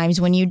there are times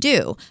when you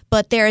do.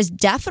 But there is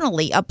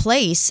definitely a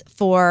place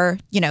for,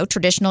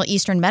 traditional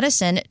Eastern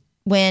medicine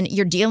when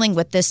you're dealing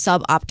with this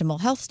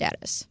suboptimal health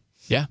status.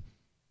 Yeah,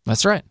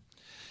 that's right.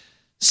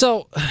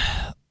 So,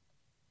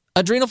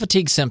 adrenal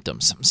fatigue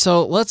symptoms.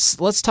 So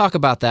let's talk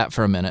about that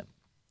for a minute,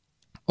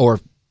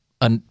 or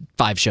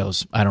 5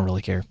 shows. I don't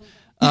really care.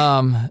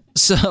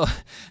 So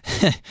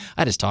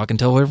I just talk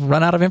until we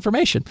run out of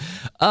information.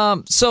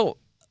 So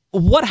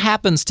what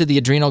happens to the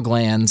adrenal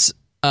glands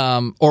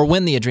or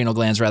when the adrenal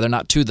glands, rather,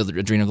 not to the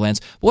adrenal glands.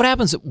 But what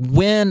happens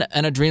when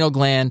an adrenal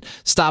gland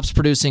stops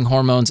producing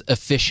hormones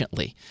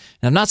efficiently?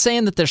 And I'm not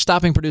saying that they're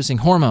stopping producing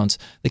hormones.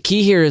 The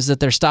key here is that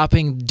they're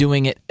stopping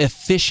doing it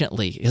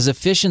efficiently, because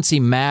efficiency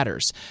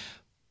matters.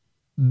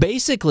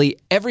 Basically,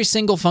 every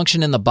single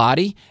function in the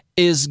body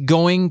is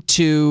going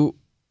to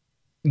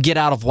get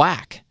out of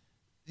whack.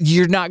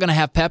 You're not going to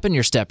have pep in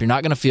your step. You're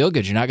not going to feel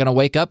good. You're not going to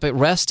wake up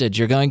rested.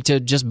 You're going to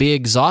just be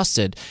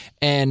exhausted.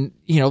 And,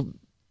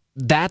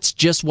 that's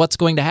just what's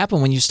going to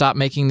happen when you stop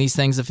making these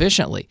things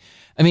efficiently.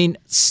 I mean,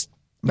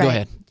 go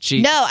ahead.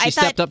 She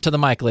stepped up to the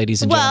mic,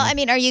 ladies and gentlemen. Well, I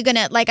mean, are you going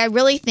to, I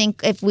really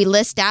think if we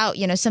list out,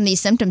 some of these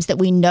symptoms that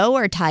we know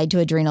are tied to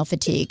adrenal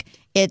fatigue,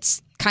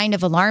 it's kind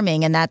of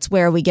alarming. And that's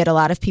where we get a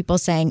lot of people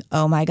saying,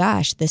 oh my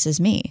gosh, this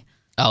is me.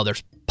 Oh,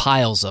 there's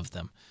piles of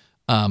them.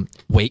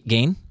 Weight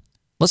gain.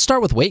 Let's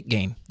start with weight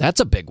gain.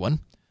 That's a big one.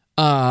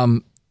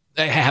 Having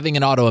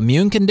an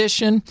autoimmune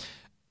condition.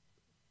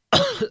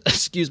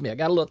 Excuse me, I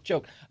got a little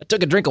choked. I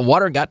took a drink of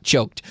water and got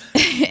choked.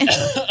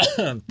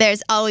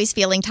 There's always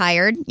feeling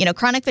tired.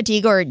 Chronic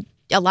fatigue, or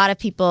a lot of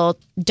people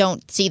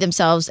don't see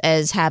themselves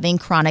as having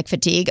chronic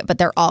fatigue, but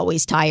they're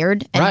always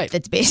tired. And right.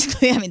 It's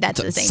basically,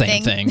 that's the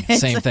same thing.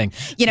 Same thing.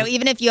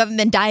 Even if you haven't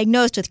been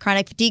diagnosed with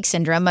chronic fatigue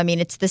syndrome,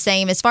 it's the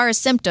same. As far as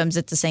symptoms,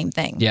 it's the same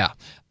thing. Yeah.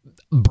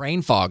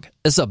 Brain fog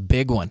is a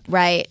big one.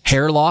 Right.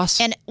 Hair loss.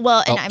 I'm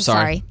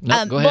sorry.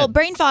 No, go ahead. Well,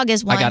 brain fog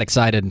is one. I got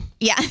excited.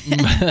 Yeah.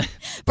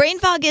 Brain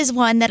fog is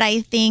one that I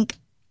think,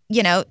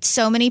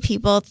 so many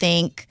people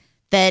think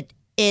that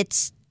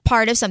it's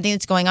part of something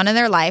that's going on in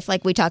their life.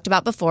 Like we talked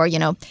about before,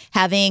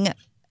 having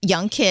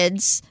young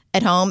kids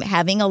at home,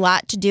 having a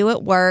lot to do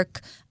at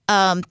work,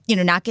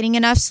 not getting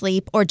enough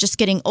sleep, or just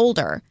getting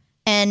older.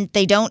 And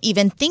they don't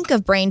even think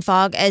of brain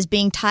fog as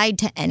being tied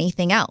to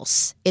anything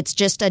else. It's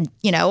just a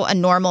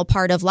normal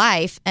part of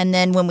life. And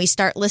then when we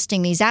start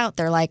listing these out,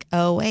 they're like,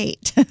 oh,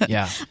 wait,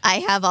 yeah, I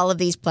have all of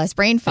these plus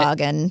brain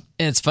fog. And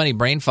it's funny.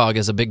 Brain fog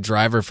is a big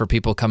driver for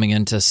people coming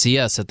in to see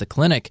us at the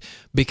clinic,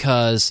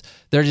 because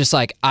they're just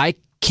like, I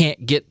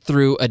can't get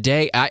through a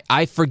day.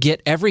 I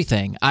forget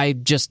everything.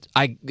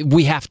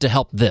 We have to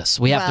help this.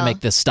 We have to make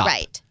this stop.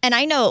 Right. And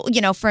I know,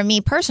 for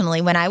me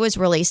personally, when I was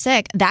really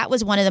sick, that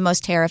was one of the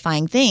most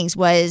terrifying things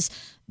was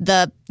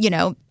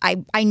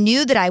I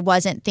knew that I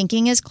wasn't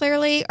thinking as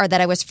clearly, or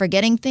that I was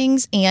forgetting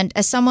things. And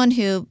as someone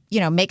who,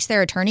 makes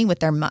their attorney with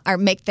their, or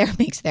makes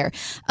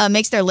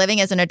their living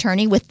as an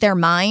attorney with their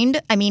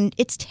mind,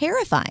 it's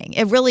terrifying.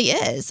 It really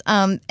is.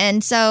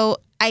 And so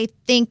I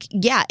think,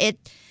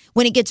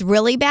 when it gets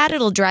really bad,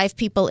 it'll drive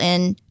people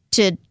in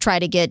to try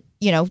to get,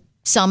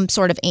 some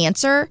sort of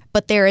answer.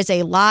 But there is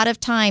a lot of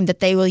time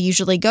that they will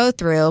usually go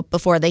through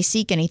before they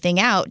seek anything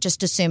out,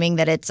 just assuming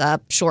that it's a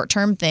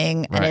short-term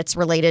thing and it's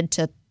related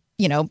to,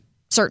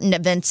 certain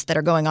events that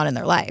are going on in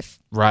their life.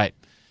 Right.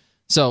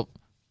 So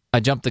I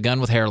jumped the gun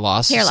with hair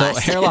loss.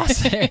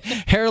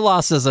 Hair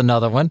loss is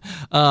another one.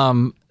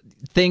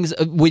 Things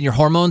when your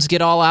hormones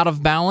get all out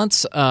of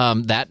balance,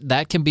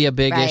 that can be a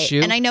big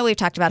issue. And I know we've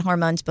talked about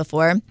hormones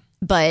before,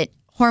 but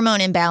hormone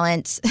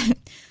imbalance,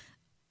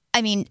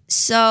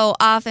 so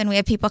often we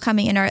have people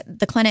coming in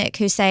the clinic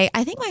who say,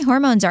 I think my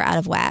hormones are out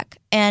of whack,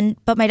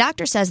 but my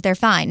doctor says they're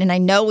fine. And I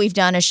know we've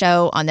done a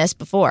show on this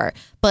before,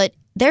 but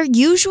they're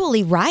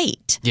usually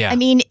right. Yeah.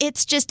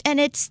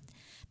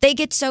 They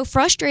get so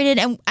frustrated.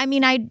 And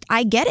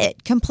I get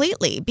it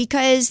completely,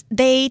 because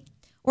they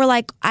were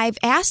like, I've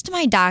asked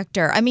my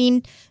doctor.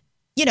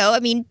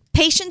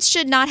 Patients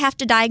should not have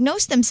to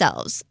diagnose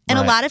themselves. And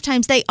a lot of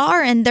times they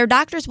are, and their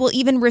doctors will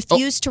even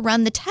refuse to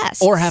run the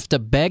test. Or have to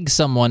beg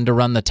someone to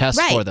run the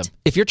test for them.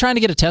 If you're trying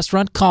to get a test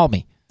run, call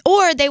me.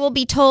 Or they will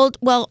be told,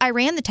 well, I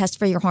ran the test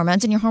for your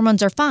hormones and your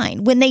hormones are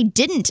fine, when they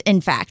didn't,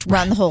 in fact,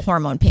 run the whole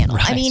hormone panel.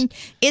 Right.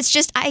 It's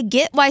just, I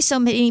get why so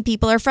many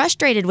people are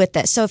frustrated with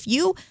this. So if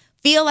you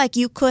feel like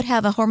you could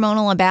have a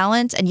hormonal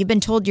imbalance and you've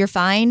been told you're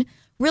fine,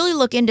 really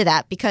look into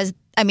that, because,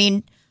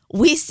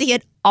 we see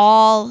it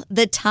all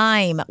the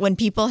time when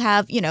people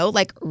have,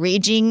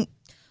 raging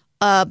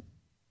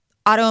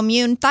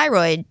autoimmune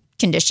thyroid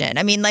condition.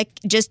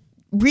 Just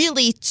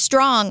really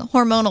strong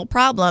hormonal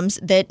problems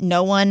that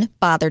no one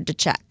bothered to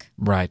check.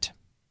 Right.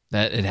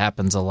 That it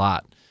happens a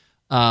lot.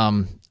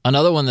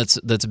 Another one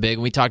that's big,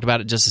 we talked about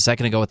it just a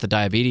second ago with the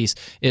diabetes,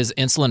 is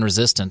insulin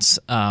resistance.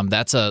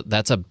 That's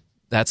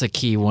a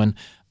key one.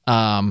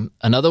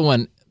 Another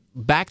one,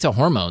 back to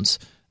hormones,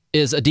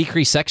 is a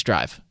decreased sex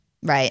drive.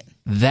 Right.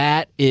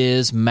 That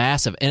is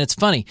massive. And it's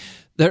funny.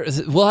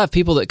 We'll have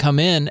people that come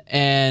in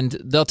and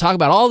they'll talk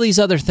about all these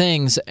other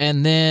things,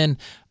 and then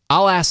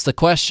I'll ask the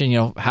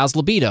question, how's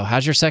libido?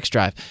 How's your sex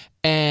drive?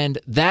 And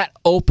that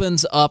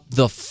opens up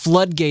the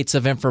floodgates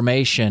of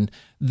information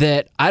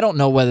that I don't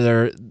know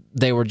whether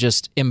they were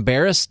just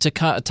embarrassed to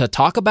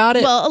talk about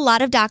it. Well, a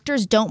lot of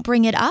doctors don't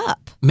bring it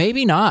up.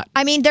 Maybe not.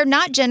 They're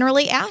not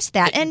generally asked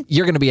that. And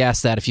you're going to be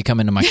asked that if you come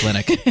into my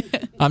clinic.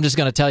 I'm just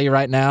going to tell you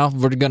right now,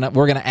 we're going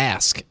to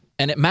ask.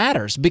 And it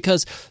matters,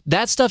 because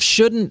that stuff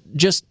shouldn't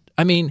just,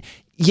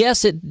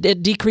 yes,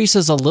 it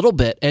decreases a little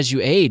bit as you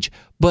age,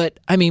 but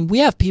I mean, we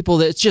have people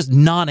that it's just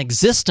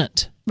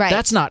non-existent. Right.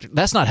 That's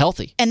not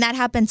healthy. And that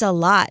happens a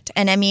lot.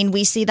 And I mean,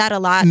 we see that a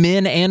lot.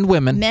 Men and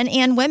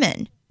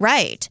women.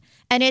 Right.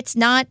 And it's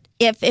not,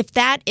 if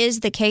that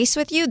is the case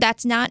with you,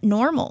 that's not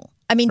normal.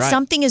 I mean,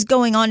 something is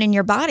going on in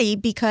your body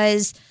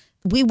because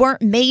we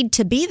weren't made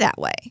to be that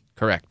way.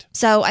 Correct.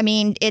 So, I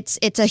mean, it's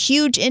a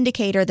huge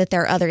indicator that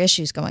there are other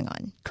issues going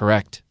on.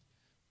 Correct.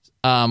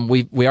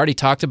 We already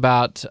talked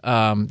about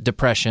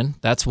depression.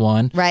 That's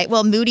one. Right.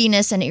 Well,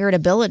 moodiness and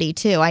irritability,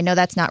 too. I know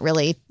that's not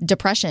really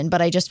depression,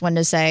 but I just wanted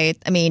to say,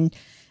 I mean,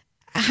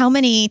 I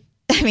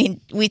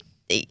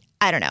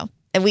don't know.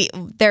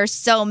 There's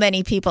so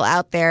many people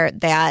out there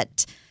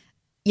that,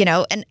 you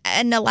know,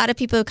 and a lot of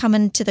people who come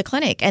into the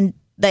clinic and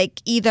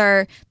like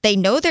either they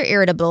know they're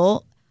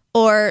irritable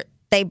or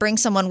they bring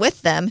someone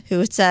with them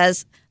who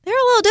says they're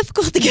a little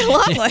difficult to get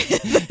along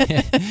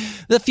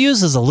with. The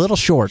fuse is a little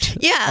short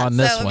on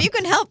this one. So if you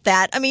can help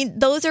that, I mean,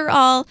 those are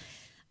all,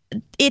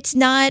 it's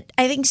not,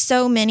 I think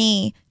so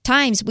many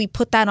times we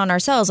put that on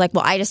ourselves like,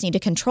 well, I just need to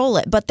control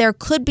it. But there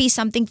could be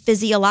something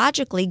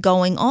physiologically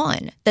going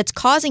on that's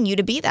causing you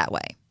to be that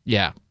way.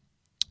 Yeah.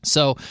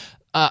 So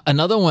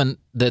another one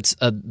that's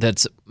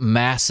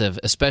massive,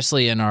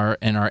 especially in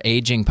our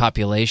aging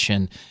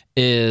population,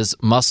 is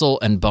muscle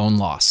and bone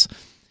loss.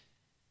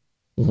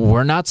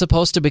 We're not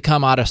supposed to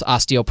become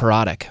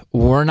osteoporotic.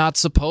 We're not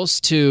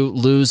supposed to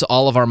lose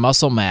all of our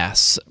muscle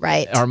mass.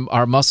 Right.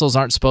 Our muscles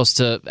aren't supposed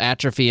to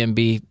atrophy and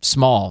be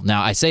small.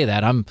 Now, I say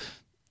that. I'm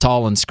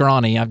tall and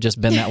scrawny. I've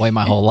just been that way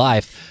my whole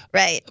life.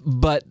 Right.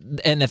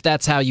 And if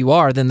that's how you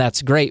are, then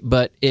that's great.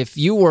 But if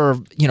you were,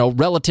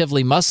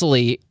 relatively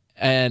muscly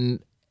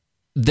and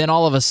then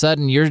all of a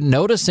sudden you're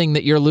noticing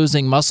that you're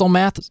losing muscle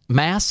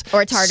mass.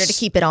 Or it's harder to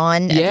keep it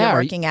on if you're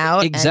working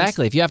out.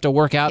 Exactly. If you have to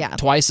work out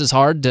twice as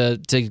hard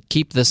to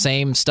keep the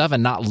same stuff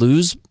and not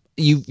lose,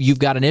 you've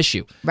got an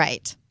issue.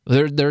 Right.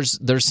 There's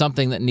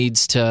something that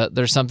needs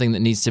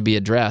to be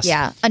addressed.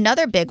 Yeah.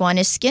 Another big one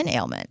is skin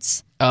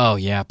ailments. Oh,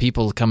 yeah.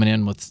 People coming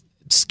in with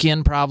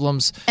skin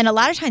problems. And a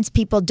lot of times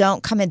people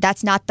don't come in.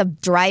 That's not the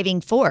driving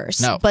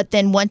force. No. But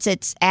then once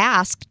it's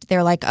asked,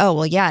 they're like, oh,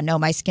 well, yeah, no,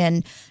 my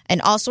skin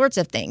and all sorts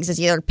of things. It's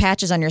either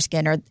patches on your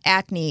skin or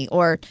acne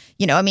or,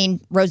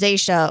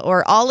 rosacea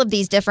or all of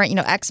these different,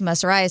 eczema,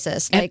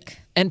 psoriasis.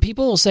 And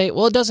people will say,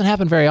 well, it doesn't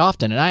happen very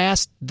often. And I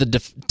asked to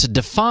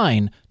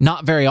define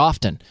not very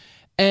often.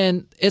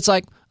 And it's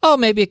like, oh,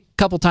 maybe a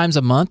couple times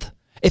a month.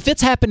 If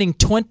it's happening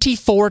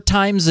 24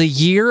 times a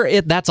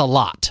year, that's a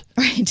lot.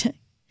 Right.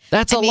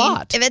 That's a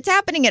lot. If it's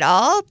happening at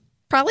all,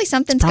 probably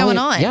something's going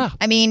on. Yeah.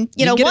 I mean,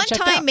 one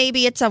time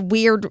maybe it's a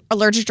weird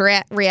allergic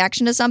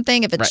reaction to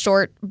something if it's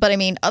short. But I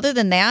mean, other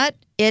than that,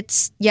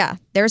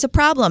 there's a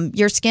problem.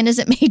 Your skin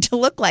isn't made to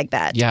look like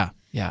that. Yeah.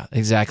 Yeah,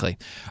 exactly.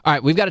 All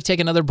right, we've got to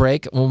take another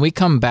break. When we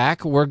come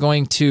back, we're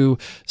going to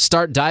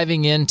start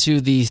diving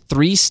into the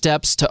 3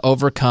 steps to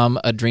overcome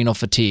adrenal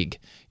fatigue.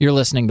 You're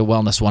listening to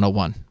Wellness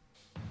 101.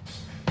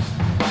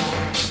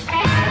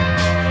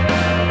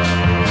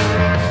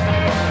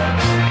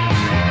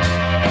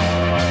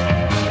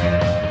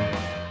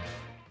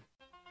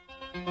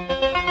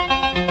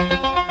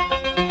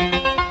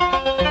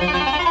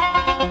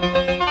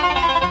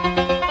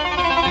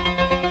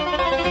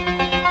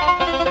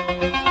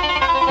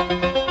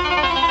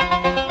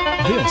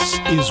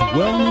 Is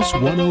Wellness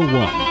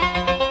 101.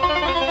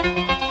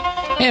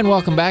 And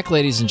welcome back,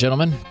 ladies and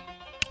gentlemen.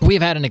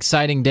 We've had an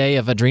exciting day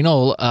of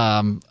adrenal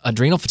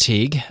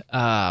fatigue.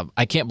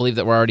 I can't believe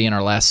that we're already in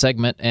our last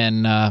segment.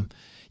 And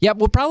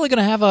we're probably going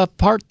to have a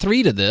part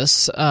 3 to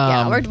this.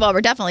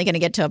 We're definitely going to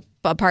get to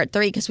a part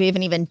 3 because we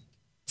haven't even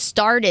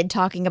started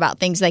talking about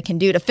things they can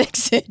do to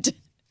fix it.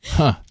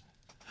 Huh.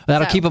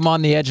 That'll keep them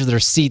on the edge of their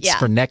seats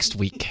for next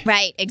week.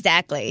 Right,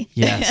 exactly.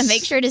 Yes.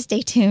 Make sure to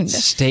stay tuned.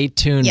 Stay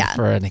tuned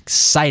for an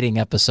exciting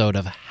episode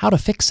of How to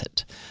Fix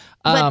It.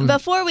 But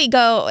before we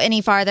go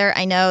any farther,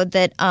 I know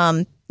that,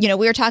 we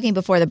were talking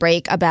before the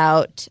break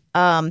about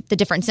the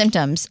different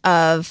symptoms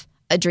of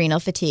adrenal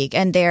fatigue.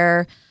 And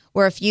there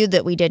were a few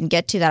that we didn't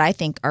get to that I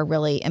think are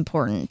really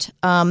important.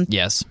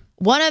 Yes.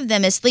 One of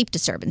them is sleep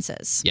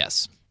disturbances.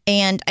 Yes.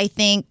 And I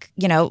think,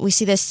 we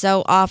see this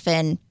so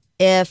often.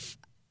 If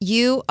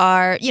you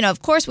are,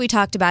 of course, we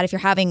talked about if you're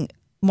having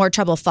more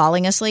trouble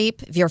falling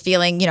asleep, if you're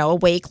feeling,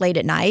 awake late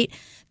at night,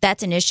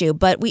 that's an issue.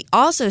 But we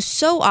also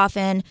so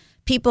often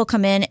people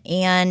come in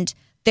and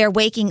they're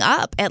waking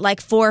up at like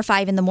 4 or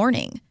 5 in the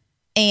morning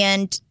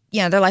and,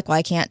 they're like, well,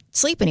 I can't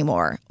sleep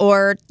anymore.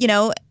 Or,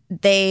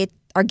 they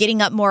are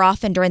getting up more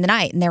often during the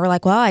night and they were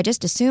like, well, I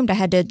just assumed I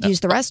had to use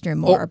the restroom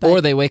more.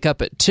 Or they wake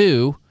up at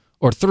 2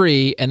 or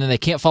 3 and then they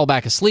can't fall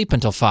back asleep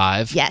until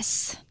 5.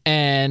 Yes.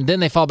 And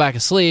then they fall back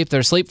asleep. They're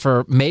asleep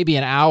for maybe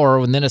an hour,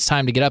 and then it's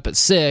time to get up at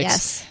 6.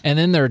 Yes. And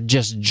then they're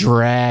just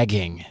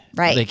dragging.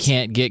 Right. They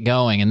can't get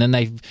going. And then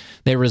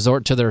they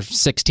resort to their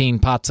 16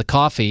 pots of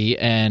coffee,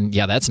 and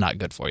that's not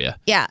good for you.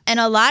 Yeah. And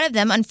a lot of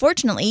them,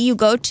 unfortunately, you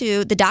go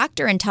to the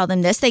doctor and tell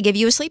them this, they give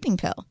you a sleeping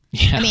pill.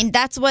 Yeah. I mean,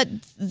 that's what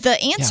the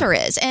answer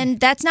is. And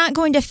that's not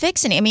going to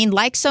fix any. I mean,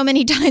 like so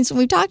many times when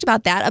we've talked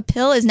about that, a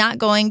pill is not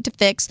going to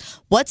fix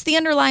what's the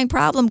underlying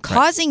problem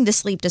causing the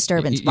sleep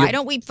disturbance. Why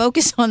don't we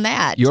focus on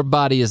that? Your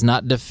body is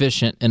not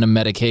deficient in a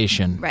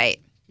medication. Right.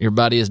 Your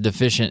body is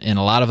deficient in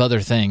a lot of other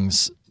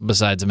things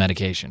besides a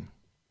medication.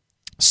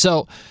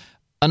 So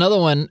another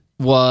one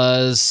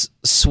was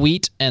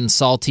sweet and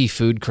salty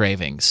food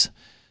cravings.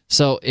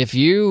 So if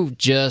you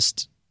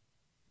just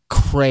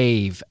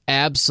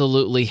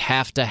absolutely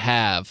have to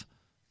have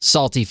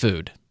salty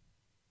food,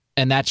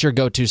 and that's your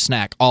go-to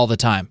snack all the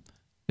time,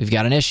 we've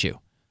got an issue.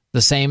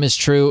 The same is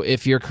true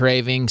if you're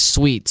craving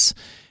sweets.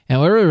 And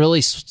where we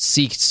really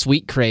see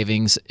sweet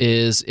cravings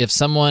is if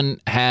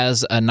someone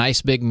has a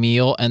nice big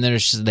meal and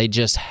they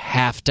just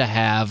have to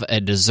have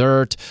a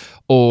dessert,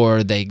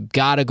 or they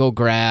got to go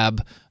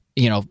grab,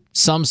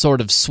 some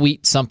sort of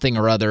sweet something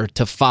or other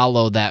to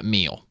follow that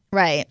meal.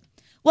 Right.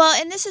 Well,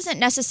 and this isn't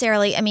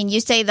necessarily, I mean, you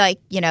say like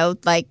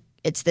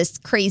it's this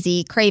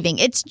crazy craving.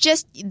 It's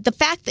just the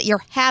fact that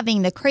you're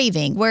having the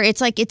craving where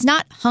it's like, it's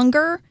not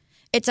hunger.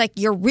 It's like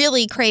you're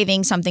really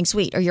craving something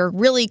sweet or you're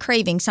really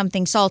craving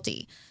something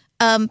salty.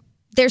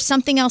 There's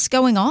something else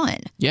going on.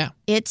 Yeah.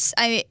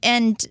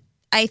 And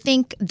I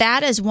think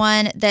that is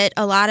one that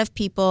a lot of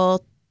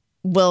people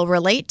will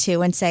relate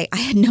to and say, I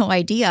had no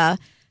idea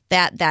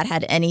that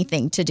had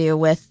anything to do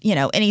with,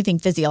 anything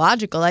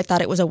physiological. I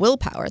thought it was a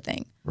willpower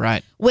thing.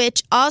 Right.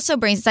 Which also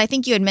brings us, I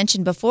think you had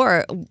mentioned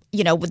before,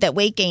 that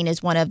weight gain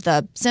is one of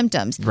the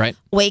symptoms. Right.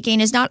 Weight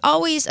gain is not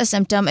always a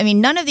symptom. I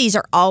mean, none of these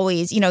are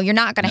always, you're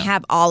not going to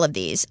have all of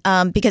these.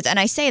 And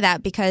I say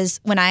that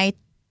because when I,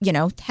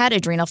 had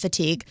adrenal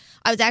fatigue,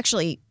 I was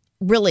actually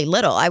really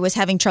little. I was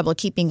having trouble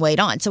keeping weight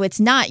on. So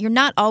you're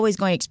not always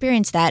going to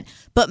experience that.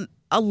 But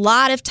a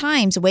lot of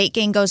times weight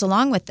gain goes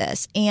along with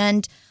this.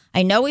 And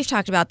I know we've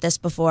talked about this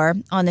before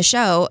on the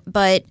show,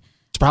 but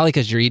it's probably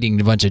because you're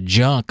eating a bunch of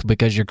junk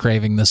because you're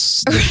craving the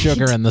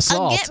sugar and the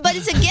salt.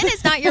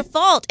 It's not your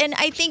fault. And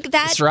I think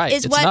that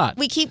is what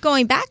we keep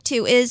going back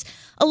to is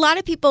a lot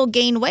of people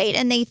gain weight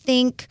and they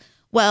think,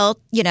 well,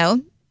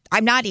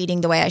 I'm not eating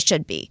the way I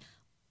should be.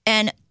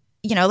 And,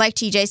 like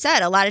TJ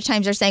said, a lot of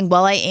times they're saying,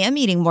 well, I am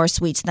eating more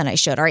sweets than I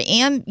should, or I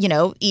am,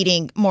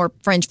 eating more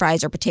French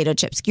fries or potato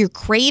chips. You're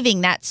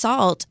craving that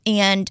salt,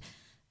 and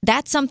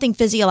that's something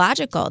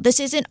physiological. This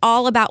isn't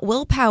all about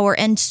willpower.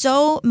 And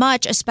so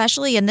much,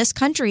 especially in this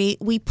country,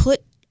 we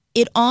put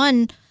it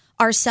on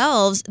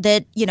ourselves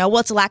that,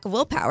 it's a lack of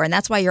willpower, and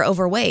that's why you're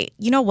overweight.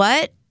 You know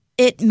what?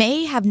 It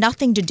may have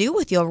nothing to do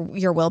with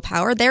your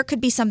willpower. There could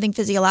be something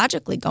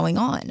physiologically going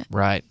on.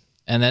 Right.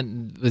 And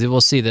then we'll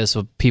see this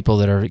with people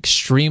that are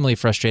extremely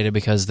frustrated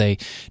because they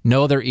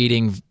know they're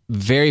eating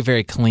very,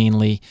 very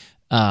cleanly.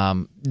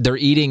 They're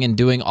eating and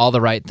doing all the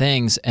right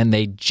things, and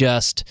they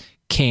just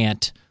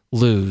can't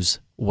lose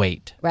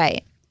weight.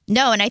 Right.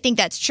 No, and I think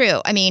that's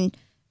true. I mean,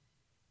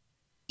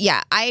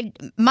 yeah,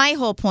 my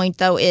whole point,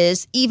 though,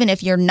 is even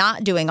if you're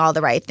not doing all the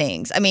right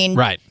things, I mean,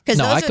 right. Because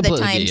those are the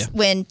times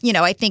when,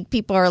 I think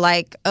people are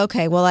like,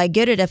 okay, well, I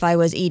get it if I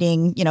was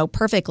eating,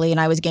 perfectly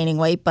and I was gaining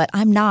weight, but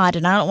I'm not.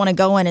 And I don't want to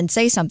go in and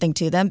say something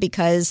to them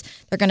because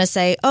they're going to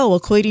say, oh, well,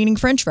 quit eating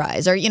French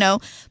fries or,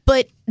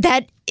 but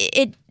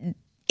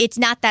it's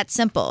not that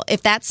simple.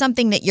 If that's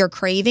something that you're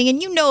craving and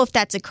if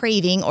that's a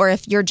craving or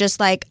if you're just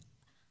like,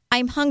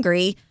 I'm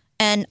hungry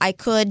and I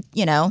could,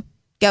 go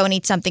and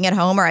eat something at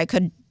home or I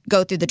could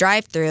go through the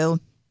drive-through,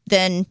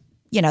 then,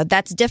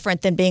 that's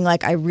different than being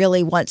like, I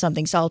really want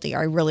something salty or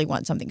I really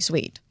want something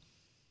sweet.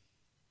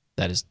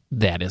 That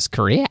is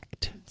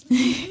correct.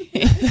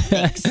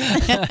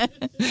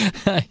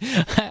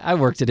 I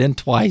worked it in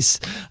twice.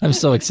 I'm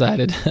so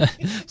excited.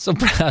 so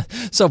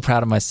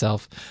proud of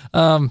myself.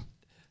 And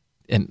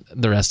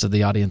the rest of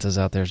the audience is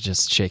out there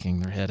just shaking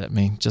their head at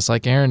me, just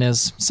like Aaron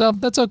is. So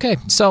that's okay.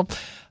 So,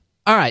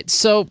 all right.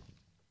 So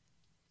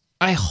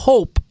I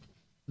hope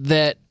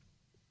that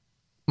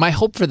my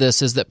hope for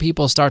this is that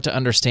people start to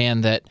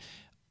understand that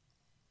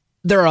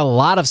there are a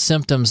lot of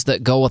symptoms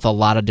that go with a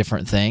lot of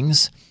different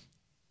things,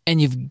 and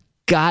you've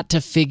got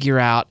to figure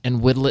out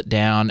and whittle it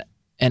down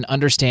and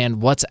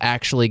understand what's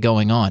actually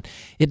going on.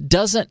 It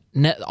doesn't,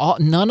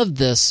 none of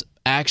this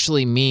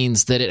actually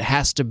means that it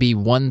has to be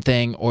one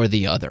thing or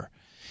the other.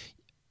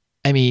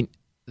 I mean,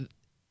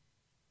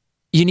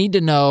 you need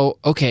to know,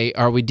 okay,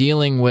 are we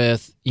dealing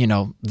with,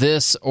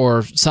 this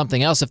or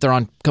something else if they're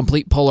on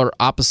complete polar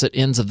opposite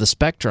ends of the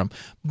spectrum.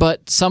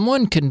 But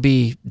someone can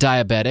be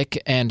diabetic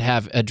and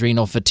have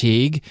adrenal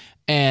fatigue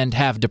and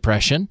have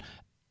depression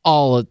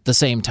all at the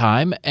same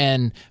time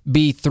and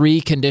be three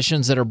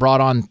conditions that are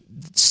brought on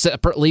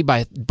separately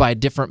by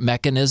different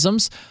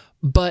mechanisms,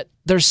 but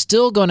they're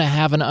still going to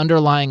have an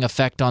underlying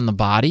effect on the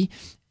body.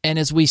 And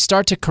as we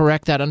start to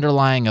correct that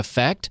underlying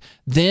effect,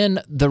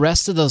 then the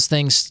rest of those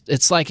things,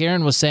 it's like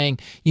Aaron was saying,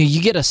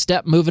 you get a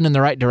step moving in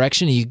the right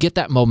direction, and you get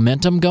that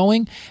momentum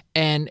going,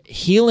 and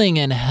healing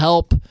and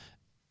help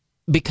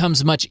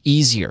becomes much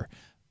easier.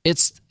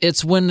 It's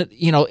when,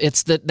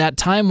 it's that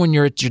time when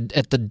you're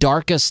at the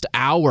darkest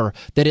hour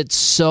that it's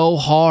so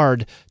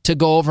hard to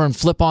go over and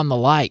flip on the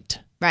light.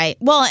 Right.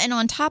 Well, and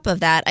on top of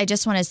that, I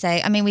just want to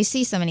say, I mean, we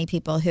see so many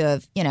people who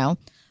have,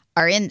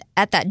 are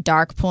at that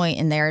dark point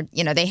and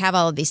they have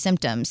all of these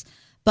symptoms.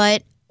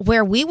 But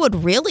where we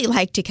would really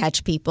like to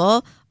catch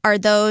people are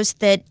those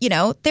that,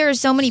 there are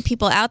so many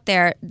people out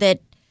there that,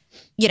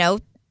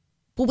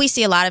 we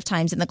see a lot of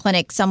times in the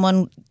clinic,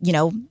 someone,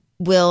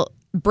 will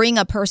bring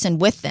a person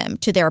with them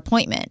to their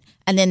appointment.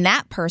 And then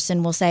that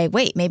person will say,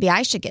 wait, maybe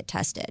I should get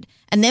tested.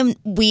 And then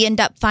we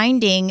end up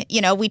finding,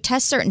 we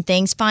test certain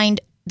things, find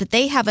that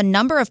they have a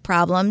number of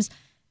problems.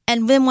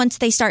 And then once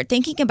they start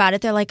thinking about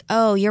it, they're like,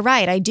 oh, you're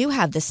right. I do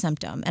have this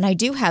symptom and I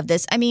do have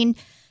this. I mean,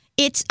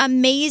 it's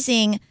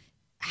amazing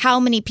how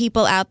many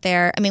people out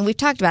there. I mean, we've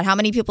talked about how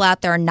many people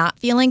out there are not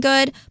feeling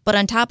good. But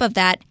on top of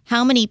that,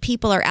 how many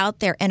people are out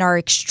there and are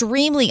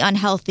extremely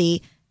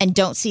unhealthy and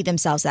don't see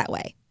themselves that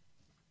way.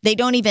 They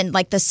don't even,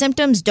 the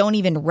symptoms don't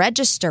even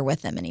register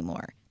with them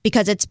anymore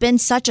because it's been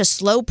such a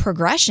slow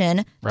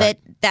progression that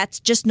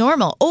that's just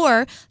normal.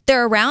 Or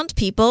they're around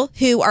people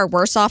who are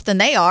worse off than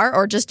they are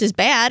or just as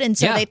bad. And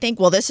so they think,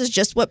 well, this is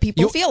just what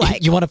people feel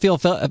like. You want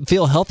to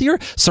feel healthier?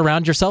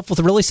 Surround yourself with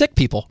really sick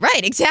people.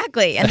 Right,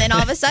 exactly. And then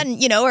all of a sudden,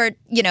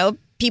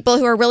 people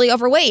who are really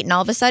overweight and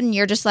all of a sudden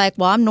you're just like,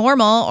 well, I'm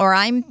normal or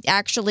I'm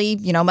actually,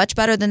 much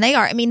better than they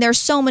are. I mean, there's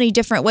so many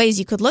different ways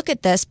you could look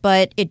at this,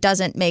 but it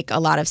doesn't make a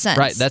lot of sense.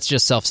 Right. That's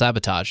just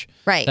self-sabotage.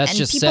 Right. That's and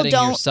just people setting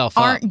yourself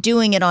up. aren't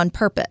doing it on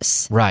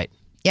purpose. Right.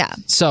 Yeah.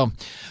 So,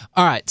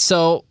 all right.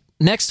 So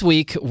next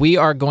week we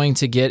are going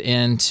to get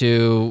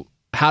into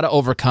how to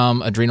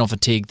overcome adrenal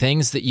fatigue,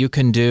 things that you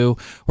can do.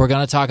 We're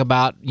going to talk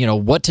about,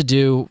 what to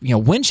do.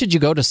 When should you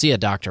go to see a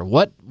doctor?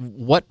 What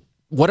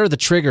are the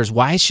triggers?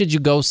 Why should you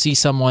go see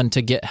someone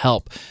to get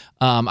help?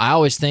 I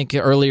always think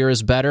earlier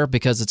is better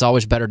because it's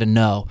always better to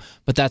know,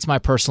 but that's my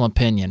personal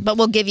opinion. But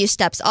we'll give you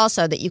steps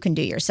also that you can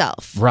do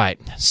yourself. Right.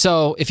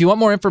 So if you want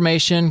more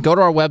information, go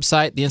to our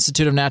website,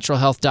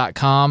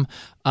 theinstituteofnaturalhealth.com.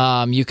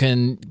 You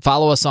can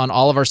follow us on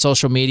all of our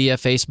social media,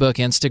 Facebook,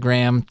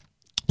 Instagram.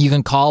 You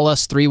can call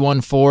us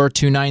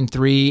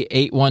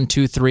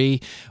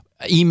 314-293-8123.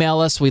 Email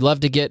us. We love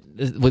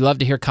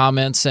to hear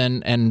comments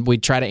and we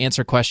try to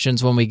answer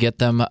questions when we get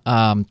them.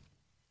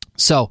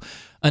 So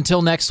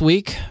until next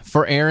week,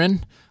 for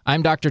Aaron,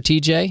 I'm Dr.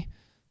 TJ.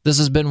 This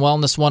has been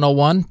Wellness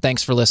 101.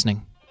 Thanks for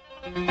listening.